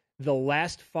games, the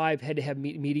last 5 head-to-head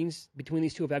meetings between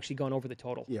these two have actually gone over the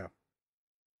total.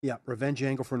 Yeah, revenge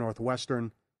angle for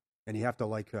Northwestern, and you have to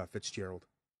like Fitzgerald.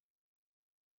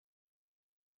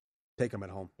 Take him at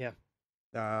home. Yeah.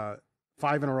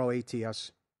 5 in a row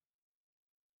ATS.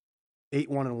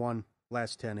 8-1-1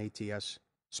 last 10 ATS.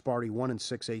 Sparty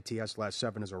 1-6 ATS last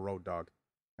 7 as a road dog.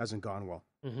 Hasn't gone well.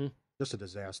 Mm-hmm. Just a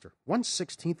disaster.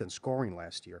 116th in scoring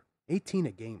last year. 18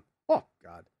 a game. Oh,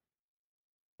 God.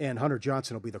 And Hunter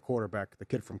Johnson will be the quarterback, the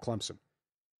kid from Clemson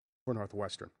for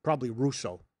Northwestern. Probably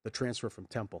Russo, the transfer from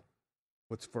Temple,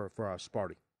 for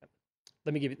Sparty.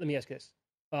 Let me ask you this.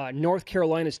 North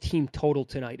Carolina's team total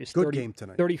tonight is good game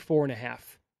tonight. 34.5.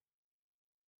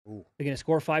 Ooh. They're going to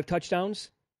score 5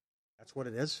 touchdowns. That's what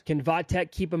it is. Can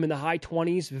Vodtech keep them in the high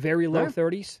 20s, very low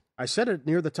 30s? I said it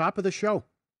near the top of the show.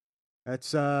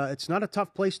 It's not a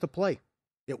tough place to play.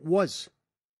 It was.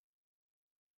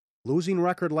 Losing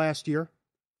record last year.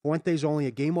 Fuente's only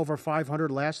a game over 500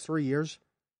 last 3 years.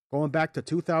 Going back to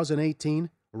 2018,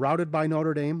 routed by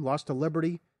Notre Dame, lost to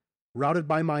Liberty, routed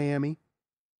by Miami,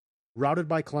 routed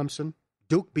by Clemson.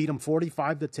 Duke beat them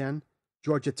 45-10.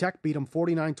 Georgia Tech beat them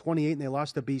 49-28, and they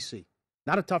lost to BC.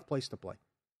 Not a tough place to play.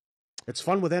 It's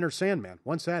fun with Enter Sandman.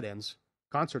 Once that ends,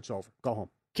 concert's over. Go home.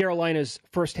 Carolina's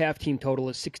first half team total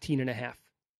is 16.5.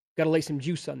 Got to lay some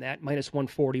juice on that, minus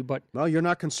 140. But well, you're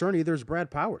not concerned either. Is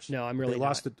Brad Powers? No, I'm really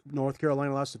not. North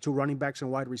Carolina lost to 2 running backs and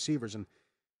wide receivers, and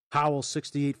Howell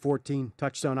 68-14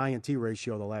 touchdown INT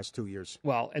ratio the last 2 years.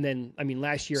 Well, and then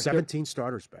last year 17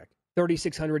 starters back,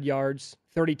 3,600 yards,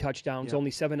 30 touchdowns,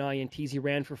 only 7 INTs. He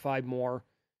ran for 5 more.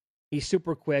 He's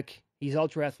super quick. He's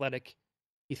ultra athletic.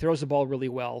 He throws the ball really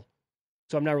well.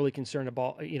 So I'm not really concerned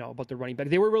about the running back.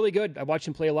 They were really good. I watched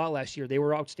him play a lot last year. They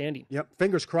were outstanding. Yep.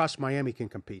 Fingers crossed Miami can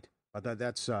compete.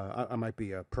 That's I might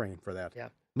be praying for that. Yeah.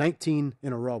 19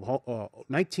 in a row.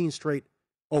 19 straight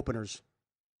openers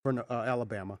for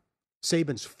Alabama.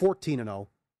 Saban's 14-0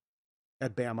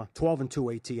 at Bama.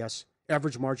 12-2 ATS.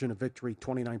 Average margin of victory,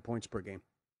 29 points per game.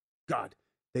 God,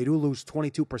 they do lose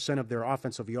 22% of their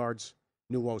offensive yards.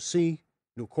 New OC,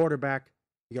 new quarterback.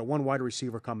 You got 1 wide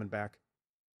receiver coming back.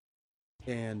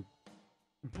 And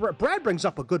Brad brings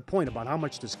up a good point about how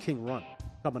much does King run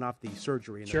coming off the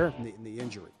surgery and the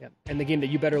injury. Yeah. And the game that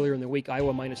you bet earlier in the week,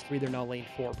 Iowa -3, they're now laying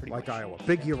 4 pretty much. Like Iowa.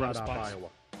 Big year out of Iowa.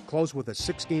 Closed with a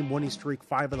 6-game winning streak,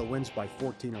 5 of the wins by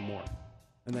 14 or more.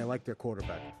 and they like their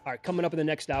quarterback. All right, coming up in the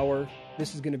next hour,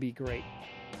 this is going to be great.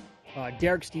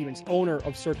 Derek Stevens, owner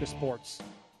of Circa Sports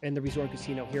and the Resort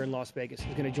Casino here in Las Vegas, is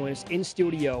going to join us in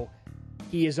studio.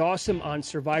 He is awesome on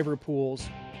survivor pools,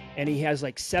 and he has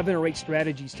like 7 or 8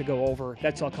 strategies to go over.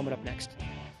 That's all coming up next.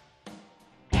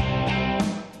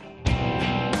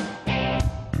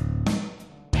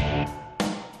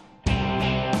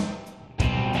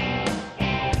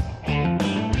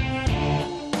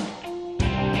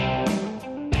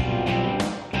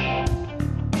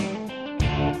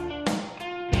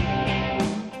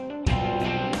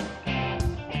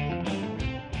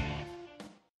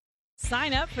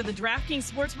 Sign up for the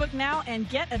DraftKings Sportsbook now and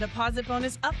get a deposit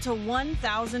bonus up to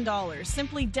 $1,000.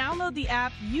 Simply download the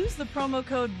app, use the promo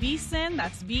code VSIN,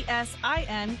 that's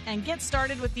VSIN, and get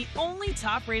started with the only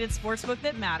top-rated sportsbook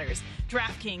that matters.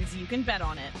 DraftKings, you can bet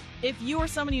on it. If you or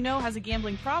someone you know has a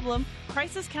gambling problem,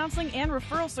 crisis counseling and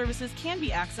referral services can be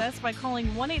accessed by calling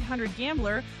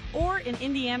 1-800-GAMBLER or in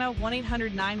Indiana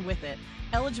 1-800-9-WITH-IT.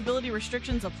 Eligibility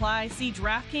restrictions apply. See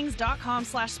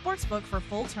DraftKings.com/sportsbook for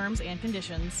full terms and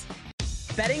conditions.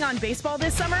 Betting on baseball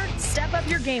this summer? Step up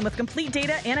your game with complete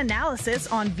data and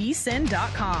analysis on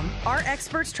vsin.com. Our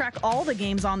experts track all the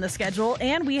games on the schedule,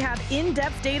 and we have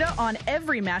in-depth data on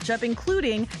every matchup,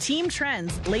 including team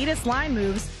trends, latest line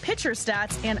moves, pitcher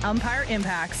stats, and umpire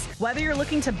impacts. Whether you're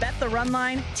looking to bet the run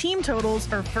line, team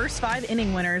totals, or first 5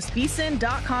 inning winners,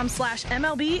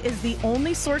 vsin.com/MLB is the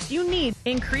only source you need.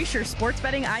 Increase your sports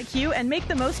betting IQ and make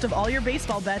the most of all your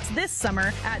baseball bets this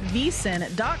summer at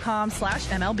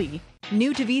vsin.com/MLB.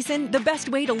 New to VSiN, the best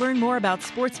way to learn more about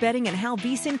sports betting and how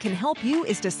VSiN can help you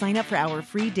is to sign up for our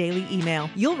free daily email.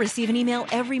 You'll receive an email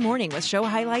every morning with show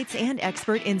highlights and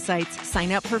expert insights.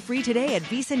 Sign up for free today at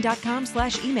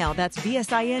vsin.com/email. That's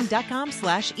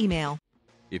vsin.com/email.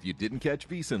 If you didn't catch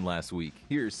VSiN last week,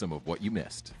 here's some of what you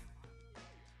missed.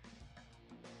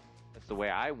 That's the way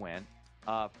I went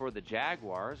for the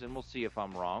Jaguars, and we'll see if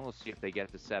I'm wrong. We'll see if they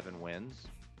get to 7 wins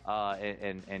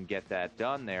and get that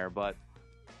done there. But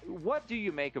what do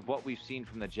you make of what we've seen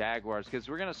from the Jaguars? Because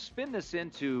we're going to spin this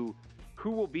into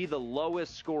who will be the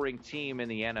lowest scoring team in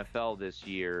the NFL this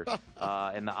year,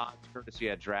 and the odds courtesy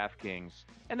at DraftKings.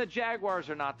 And the Jaguars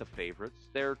are not the favorites.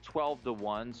 They're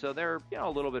 12-1, so they're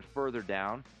a little bit further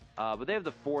down. But they have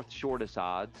the 4th shortest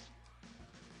odds.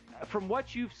 From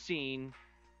what you've seen,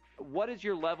 what is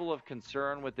your level of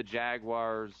concern with the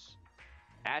Jaguars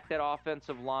at that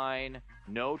offensive line?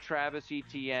 No Travis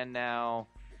Etienne now.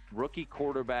 Rookie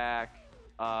quarterback.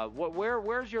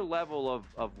 Where's your level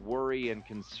of worry and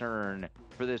concern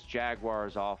for this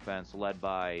Jaguars offense led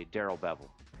by Darrell Bevell?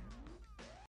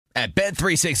 At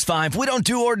Bet365, we don't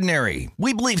do ordinary.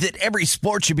 We believe that every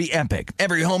sport should be epic.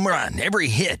 Every home run, every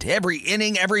hit, every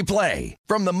inning, every play.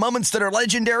 From the moments that are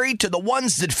legendary to the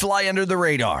ones that fly under the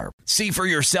radar. See for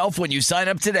yourself when you sign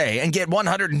up today and get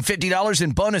 $150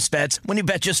 in bonus bets when you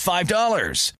bet just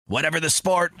 $5. Whatever the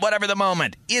sport, whatever the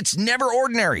moment, it's never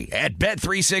ordinary at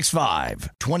Bet365.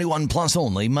 21 plus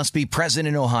only. Must be present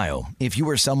in Ohio. If you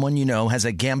or someone you know has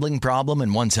a gambling problem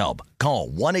and wants help, call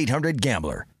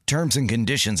 1-800-GAMBLER. Terms and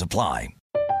conditions apply.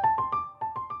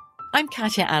 I'm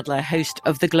Katya Adler, host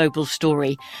of The Global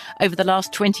Story. Over the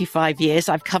last 25 years,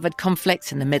 I've covered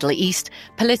conflicts in the Middle East,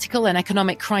 political and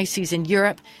economic crises in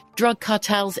Europe, drug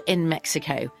cartels in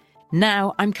Mexico.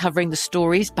 Now I'm covering the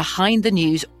stories behind the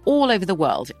news all over the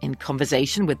world in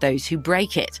conversation with those who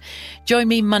break it. Join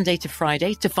me Monday to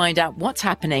Friday to find out what's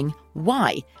happening,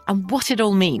 why, and what it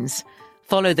all means.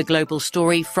 Follow The Global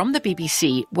Story from the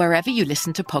BBC wherever you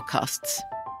listen to podcasts.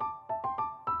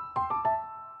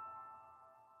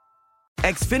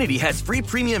 Xfinity has free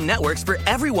premium networks for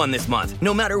everyone this month,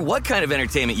 no matter what kind of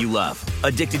entertainment you love.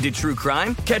 Addicted to true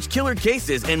crime? Catch killer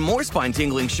cases and more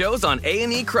spine-tingling shows on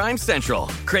A&E Crime Central.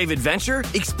 Crave adventure?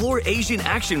 Explore Asian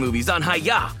action movies on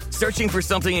Hi-YAH. Searching for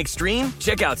something extreme?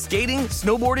 Check out skating,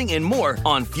 snowboarding, and more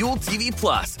on Fuel TV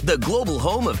Plus, the global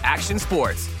home of action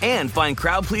sports. And find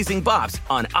crowd-pleasing bops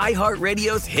on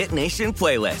iHeartRadio's Hit Nation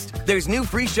playlist. There's new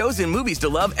free shows and movies to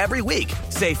love every week.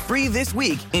 Say free this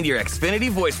week in your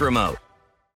Xfinity voice remote.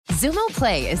 Xumo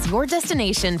Play is your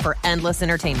destination for endless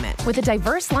entertainment. With a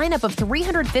diverse lineup of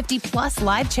 350-plus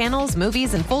live channels,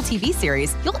 movies, and full TV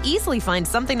series, you'll easily find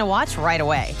something to watch right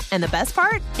away. And the best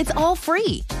part? It's all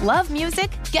free. Love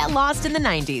music? Get lost in the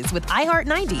 90s with iHeart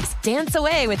 90s, dance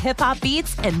away with hip-hop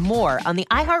beats, and more on the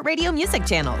iHeartRadio music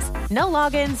channels. No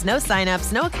logins, no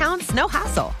signups, no accounts, no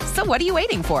hassle. So what are you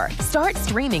waiting for? Start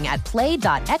streaming at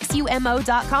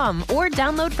play.xumo.com or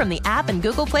download from the app and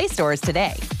Google Play stores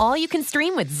today. All you can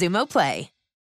stream with Xumo Play.